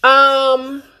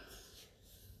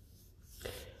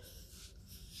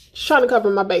 Just trying to cover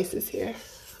my bases here.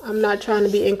 I'm not trying to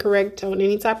be incorrect on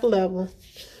any type of level.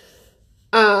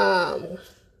 Because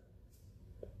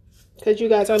you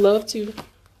guys are loved too.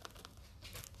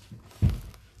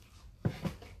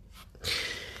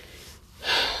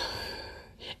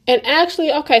 And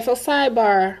actually, okay, so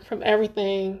sidebar from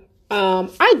everything.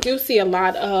 I do see a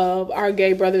lot of our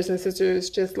gay brothers and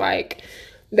sisters, just like,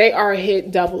 they are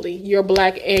hit doubly. You're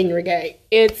black and you're gay.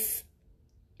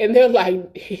 And they're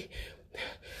like,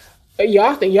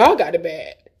 y'all think y'all got it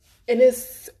bad. And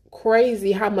it's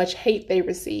crazy how much hate they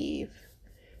receive.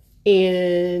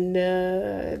 And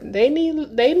they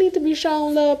need to be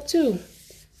shown love too.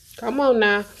 Come on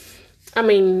now. I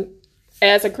mean,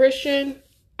 as a Christian,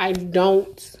 I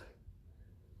don't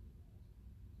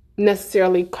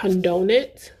necessarily condone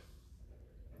it.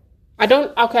 I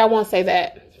won't say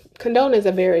that. Condone is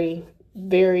a very,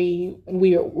 very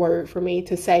weird word for me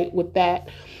to say with that.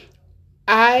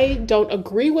 I don't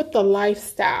agree with the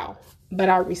lifestyle, but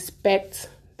I respect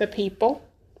the people.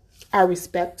 I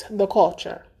respect the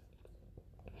culture.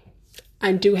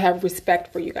 I do have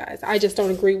respect for you guys. I just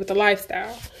don't agree with the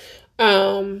lifestyle.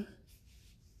 But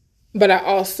I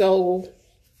also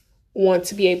want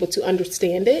to be able to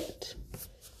understand it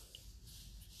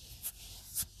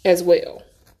as well.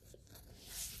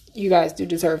 You guys do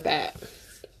deserve that.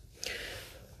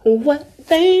 What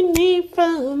they need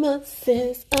from us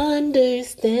is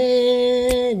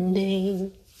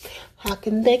understanding. How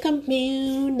can they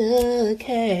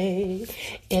communicate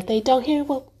if they don't hear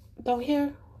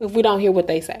if we don't hear what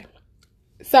they say?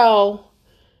 So,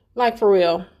 like, for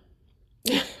real,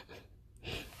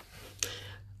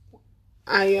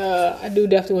 I do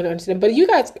definitely want to understand. But you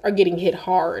guys are getting hit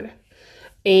hard,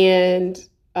 and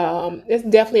it's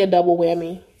definitely a double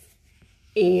whammy.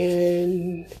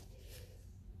 And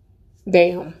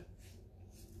damn,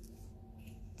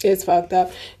 it's fucked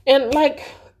up. And like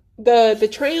the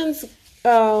trans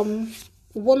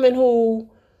woman who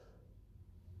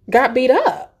got beat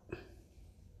up.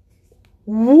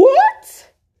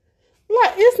 What?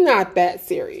 Like, it's not that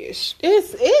serious.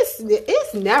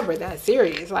 It's never that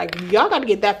serious. Like, y'all got to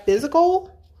get that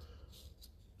physical.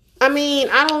 I mean,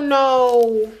 I don't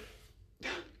know.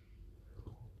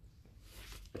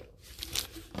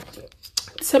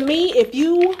 To me, if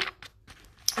you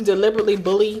deliberately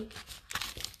bully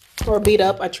or beat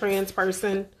up a trans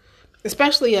person,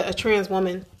 especially a trans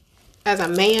woman, as a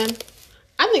man,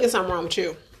 I think it's something wrong with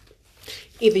you.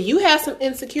 Either you have some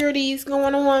insecurities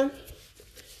going on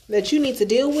that you need to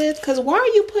deal with, because why are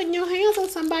you putting your hands on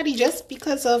somebody just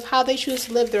because of how they choose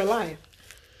to live their life?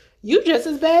 You just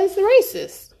as bad as the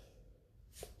racist.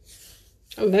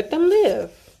 Let them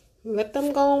live. Let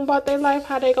them go on about their life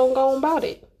how they gonna go on about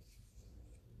it.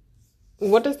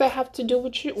 What does that have to do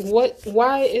with you?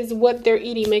 Why is what they're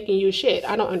eating making you shit?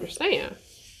 I don't understand.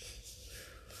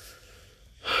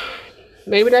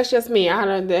 Maybe that's just me. I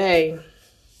don't. Hey,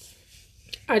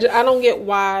 I don't get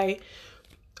why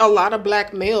a lot of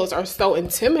black males are so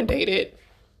intimidated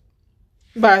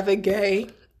by the gay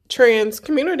trans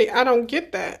community. I don't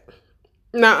get that.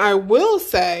 Now, I will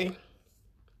say,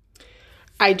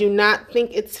 I do not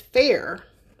think it's fair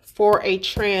for a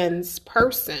trans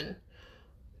person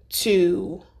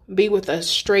to be with a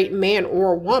straight man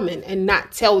or woman and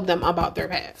not tell them about their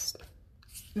past.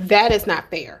 That is not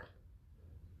fair.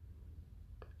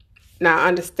 Now, I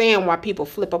understand why people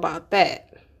flip about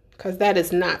that, because that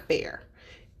is not fair.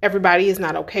 Everybody is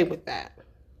not okay with that.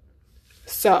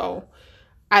 So,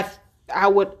 I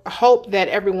would hope that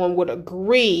everyone would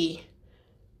agree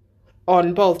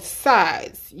on both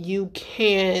sides. You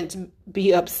can't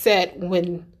be upset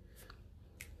when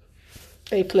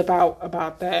they flip out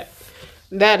about that.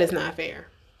 That is not fair.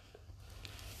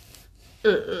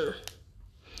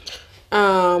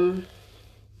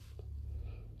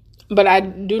 But I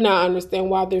do not understand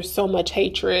why there's so much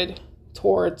hatred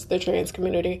towards the trans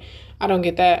community. I don't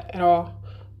get that at all.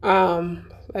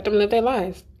 Let them live their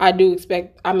lives. I do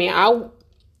expect, I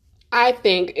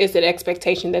think it's an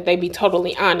expectation that they be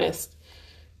totally honest,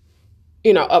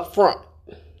 up front.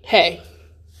 Hey,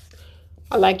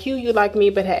 I like you, you like me,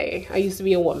 but hey, I used to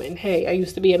be a woman. Hey, I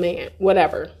used to be a man,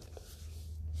 whatever.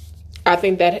 I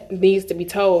think that needs to be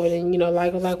told. And,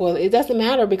 well, it doesn't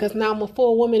matter because now I'm a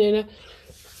full woman and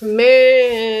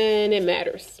man, it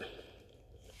matters.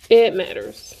 It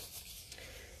matters.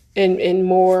 In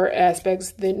more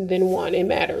aspects than one, it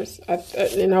matters.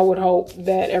 And I would hope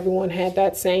that everyone had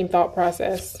that same thought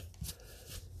process.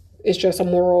 It's just a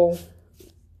moral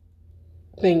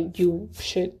thing you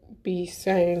should be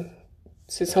saying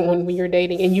to someone when you're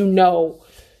dating. And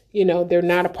they're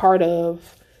not a part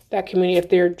of that community if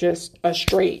they're just a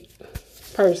straight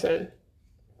person.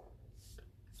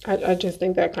 I just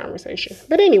think that conversation.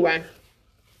 But anyway,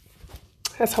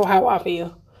 that's how I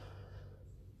feel.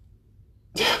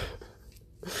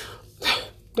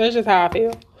 That's just how I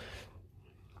feel.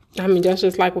 I mean, that's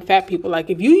just like with fat people. Like,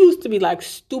 if you used to be like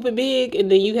stupid big and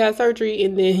then you had surgery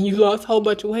and then you lost a whole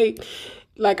bunch of weight,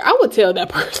 like, I would tell that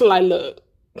person, like, look,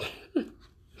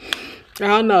 I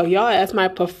don't know. Y'all ask my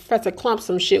Professor Clump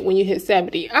some shit when you hit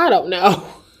 70. I don't know.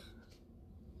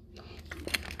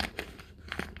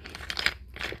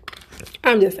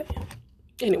 I'm just saying.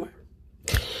 Anyway.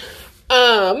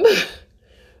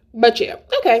 But yeah.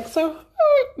 Okay, so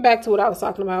back to what I was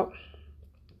talking about.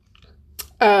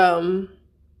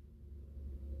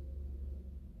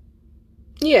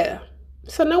 Yeah.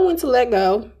 So know when to let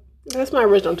go. That's my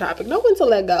original topic. Know when to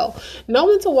let go. Know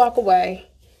when to walk away.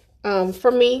 For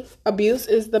me, abuse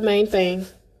is the main thing.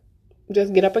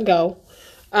 Just get up and go.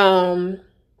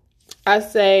 I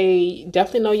say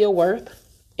definitely know your worth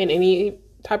in any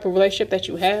type of relationship that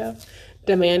you have.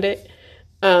 Demand it.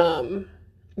 Don't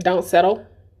settle.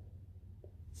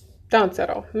 Don't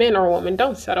settle. Man or woman,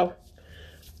 don't settle.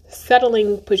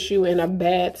 Settling puts you in a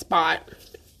bad spot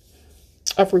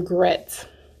of regret.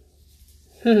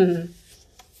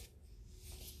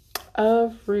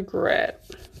 Of regret.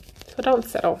 So don't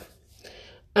settle.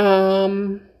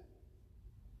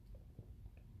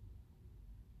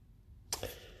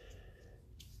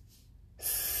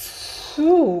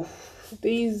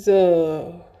 These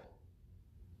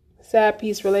sad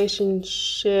piece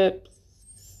relationships.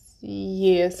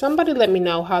 Yeah, somebody let me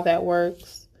know how that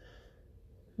works,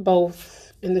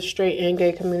 both in the straight and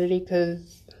gay community,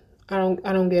 because I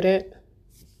don't get it.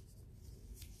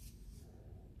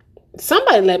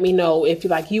 Somebody let me know if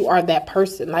you are that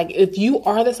person. Like, if you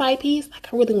are the side piece,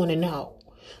 like, I really want to know.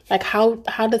 Like, how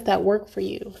does that work for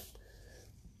you?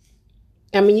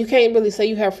 I mean, you can't really say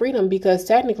you have freedom because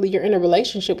technically you're in a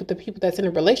relationship with the people that's in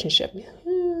a relationship.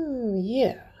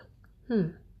 Yeah.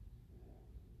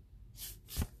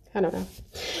 I don't know.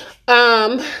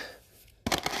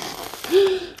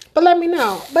 But let me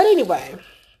know. But anyway,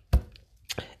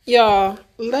 y'all,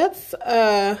 let's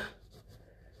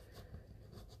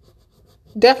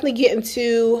definitely get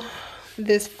into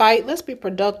this fight. Let's be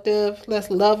productive. Let's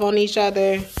love on each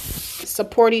other.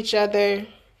 Support each other.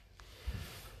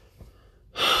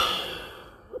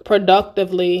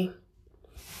 Productively.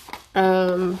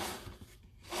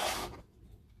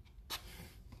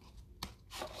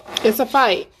 It's a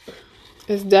fight.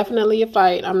 It's definitely a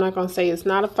fight. I'm not going to say it's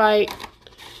not a fight.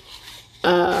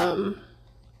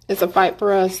 It's a fight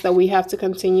for us that we have to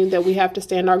continue, that we have to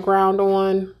stand our ground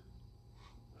on.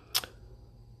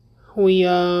 We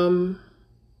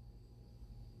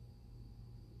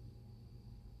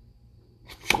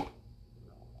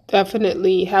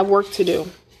definitely have work to do.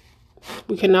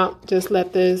 We cannot just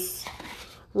let this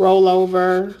roll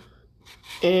over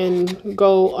and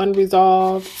go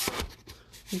unresolved,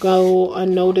 go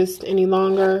unnoticed any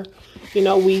longer. You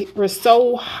know, we're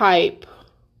so hype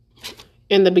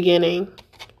in the beginning,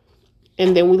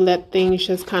 and then we let things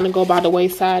just kind of go by the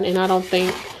wayside. And I don't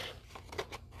think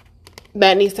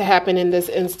that needs to happen in this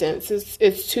instance.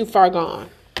 It's too far gone.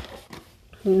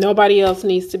 Nobody else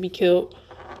needs to be killed.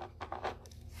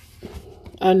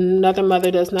 Another mother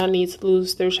does not need to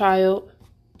lose their child.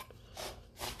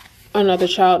 Another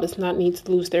child does not need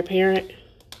to lose their parent.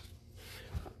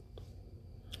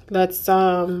 Let's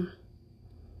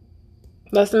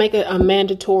make it a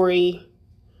mandatory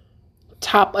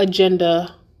top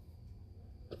agenda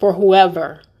for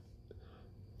whoever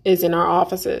is in our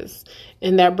offices.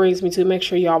 And that brings me to make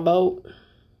sure y'all vote.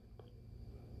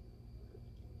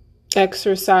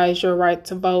 Exercise your right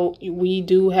to vote. We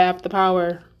do have the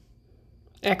power.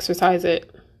 Exercise it.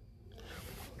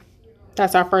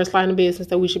 That's our first line of business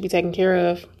that we should be taking care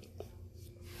of.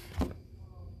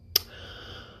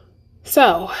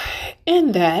 So,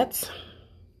 in that,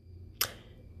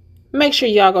 make sure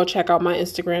y'all go check out my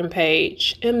Instagram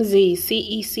page,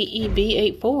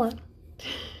 MZCECEV84.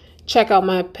 Check out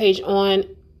my page on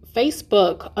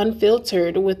Facebook,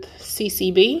 Unfiltered with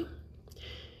CCB.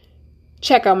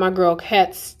 Check out my girl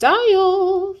Cat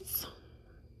Styles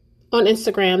on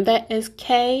Instagram. That is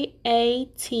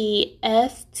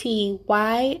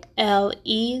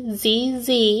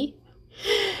KATSTYLEZZ.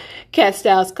 Cat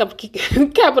Styles,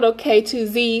 capital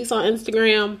K2Zs on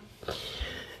Instagram.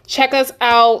 Check us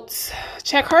out.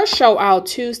 Check her show out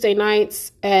Tuesday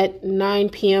nights at 9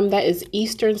 p.m. That is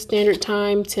Eastern Standard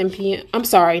Time, 10 p.m. I'm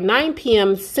sorry, 9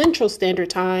 p.m. Central Standard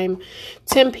Time,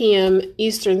 10 p.m.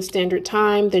 Eastern Standard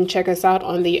Time. Then check us out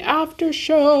on the after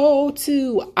show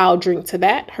to I'll Drink to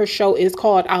That. Her show is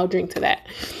called I'll Drink to That.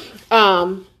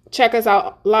 Check us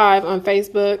out live on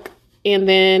Facebook. And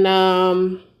then,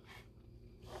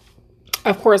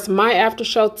 of course, my after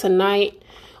show tonight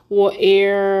will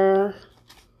air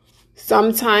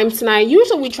sometime tonight.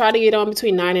 Usually we try to get on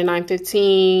between 9 and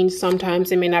 9:15.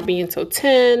 Sometimes it may not be until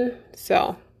 10.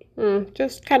 So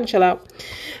just kind of chill out.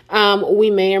 We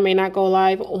may or may not go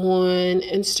live on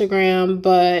Instagram,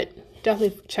 but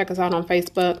definitely check us out on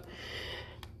Facebook.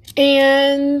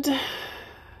 And,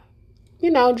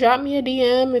 you know, drop me a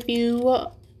DM if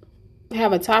you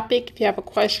have a topic, if you have a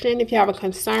question, if you have a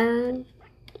concern,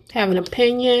 have an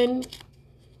opinion.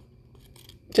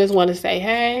 Just want to say,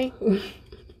 hey.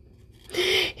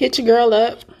 Hit your girl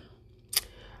up.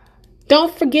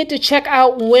 Don't forget to check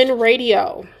out Win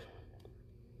Radio.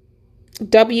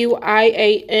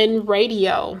 WIAN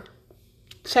Radio.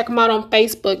 Check them out on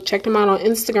Facebook. Check them out on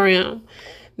Instagram.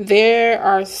 There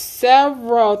are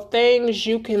several things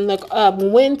you can look up.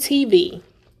 Win TV.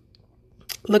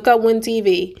 Look up Win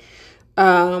TV.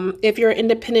 If you're an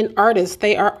independent artist,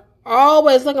 they are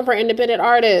always looking for independent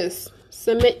artists.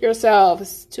 Submit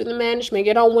yourselves to the management.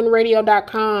 Get on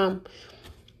winradio.com.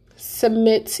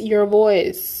 Submit your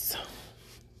voice.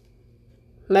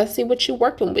 Let's see what you're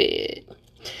working with.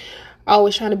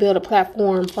 Always trying to build a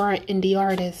platform for our indie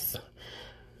artists.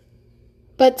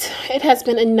 But it has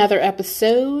been another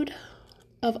episode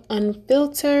of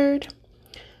Unfiltered.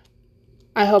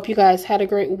 I hope you guys had a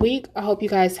great week. I hope you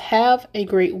guys have a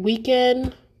great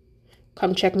weekend.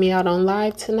 Come check me out on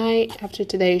live tonight after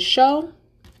today's show.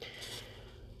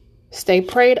 Stay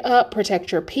prayed up.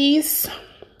 Protect your peace.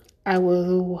 I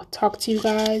will talk to you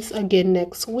guys again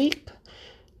next week.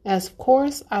 As of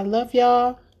course, I love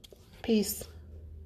y'all. Peace.